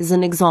is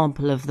an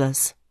example of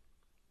this.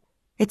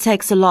 It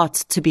takes a lot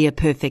to be a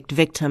perfect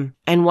victim,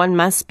 and one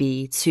must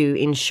be to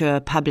ensure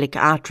public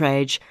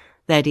outrage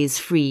that is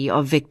free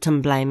of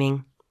victim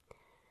blaming.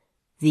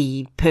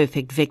 The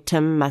perfect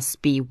victim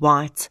must be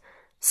white,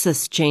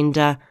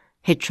 cisgender,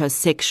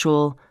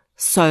 heterosexual,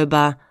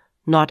 sober,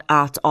 not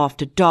out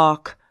after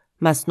dark,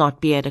 must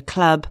not be at a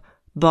club,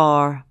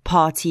 bar,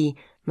 party,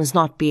 must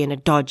not be in a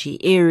dodgy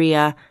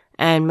area,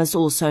 and must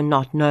also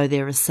not know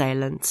their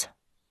assailant.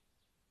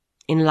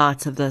 In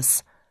light of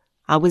this,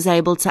 I was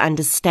able to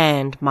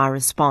understand my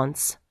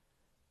response.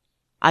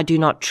 I do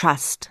not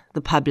trust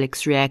the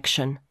public's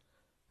reaction,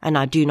 and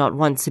I do not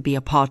want to be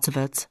a part of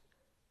it.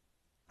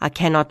 I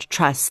cannot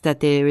trust that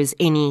there is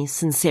any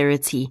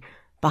sincerity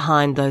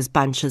behind those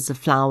bunches of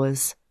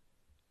flowers.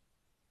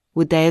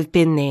 Would they have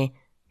been there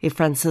if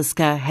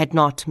Franziska had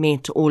not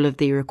met all of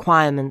the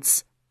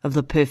requirements of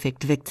the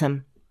perfect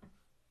victim?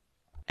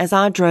 As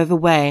I drove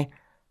away,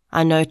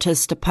 I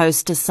noticed a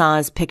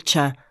poster-sized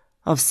picture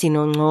of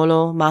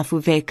Sinonqolo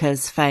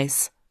Mafuveka's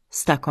face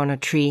stuck on a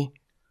tree.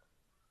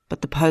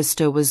 But the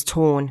poster was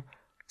torn,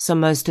 so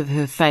most of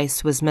her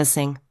face was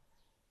missing.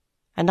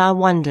 And I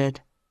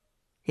wondered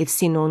if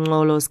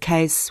Sinonqolo's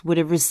case would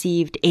have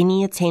received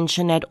any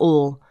attention at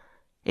all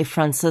if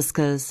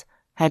Franziska's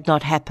had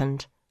not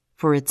happened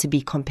for it to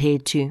be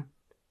compared to."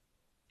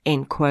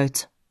 End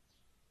quote.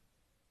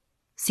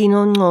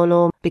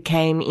 Sinonqolo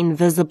became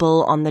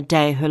invisible on the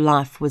day her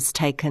life was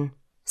taken,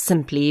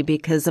 simply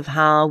because of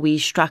how we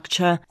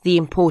structure the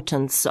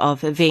importance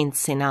of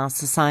events in our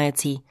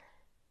society.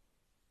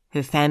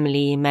 Her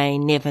family may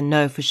never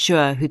know for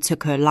sure who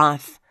took her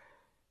life,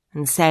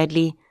 and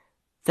sadly,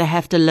 they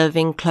have to live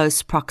in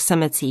close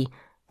proximity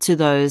to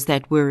those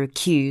that were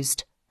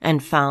accused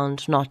and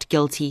found not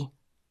guilty.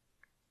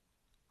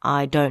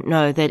 I don't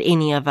know that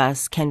any of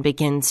us can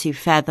begin to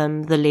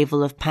fathom the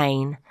level of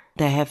pain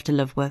they have to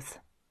live with.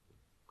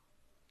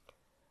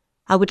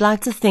 I would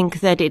like to think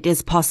that it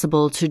is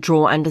possible to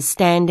draw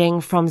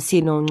understanding from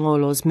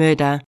Sinonqolo's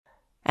murder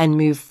and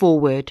move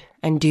forward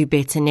and do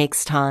better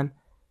next time.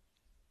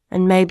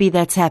 And maybe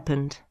that's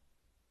happened.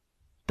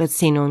 But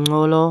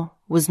Sinonqolo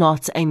was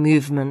not a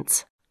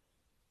movement.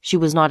 She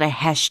was not a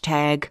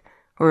hashtag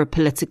or a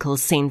political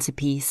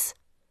centerpiece.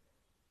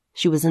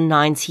 She was a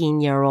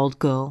 19-year-old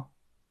girl.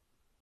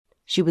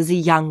 She was a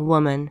young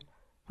woman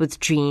with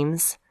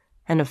dreams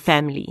and a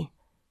family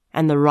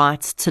and the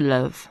right to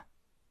live.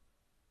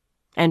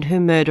 And her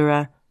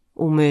murderer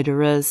or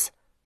murderers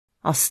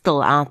are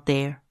still out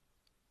there.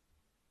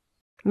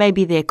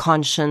 Maybe their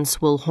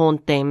conscience will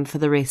haunt them for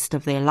the rest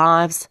of their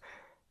lives,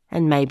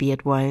 and maybe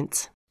it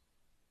won't.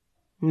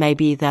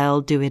 Maybe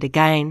they'll do it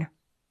again.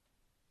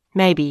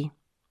 Maybe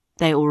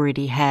they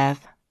already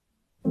have.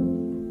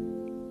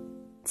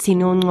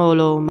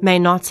 Sinonqolo may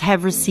not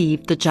have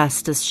received the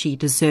justice she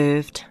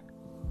deserved,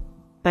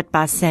 but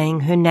by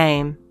saying her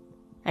name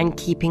and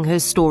keeping her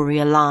story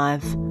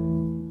alive,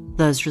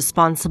 those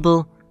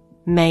responsible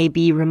may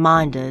be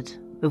reminded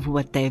of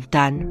what they've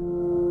done.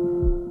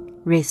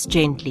 Rest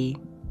gently,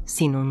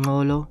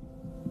 Sinonqolo.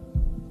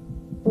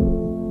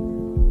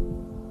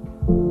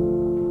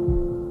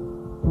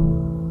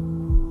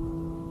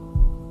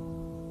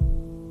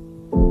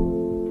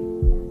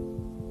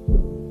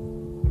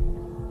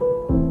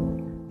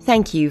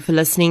 Thank you for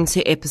listening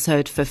to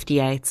episode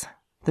 58,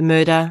 The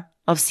Murder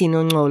of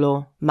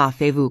Sinonqolo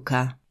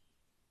Mafevuka.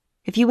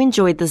 If you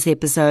enjoyed this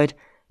episode,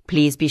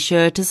 please be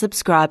sure to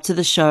subscribe to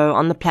the show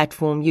on the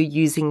platform you're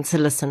using to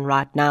listen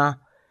right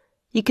now.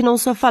 You can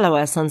also follow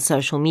us on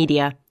social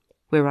media.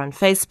 We're on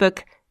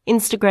Facebook,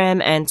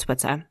 Instagram, and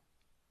Twitter.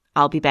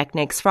 I'll be back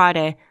next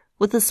Friday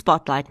with a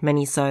Spotlight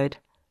minisode.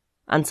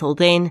 Until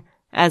then,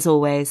 as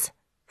always,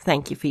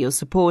 thank you for your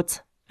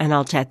support, and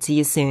I'll chat to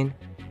you soon.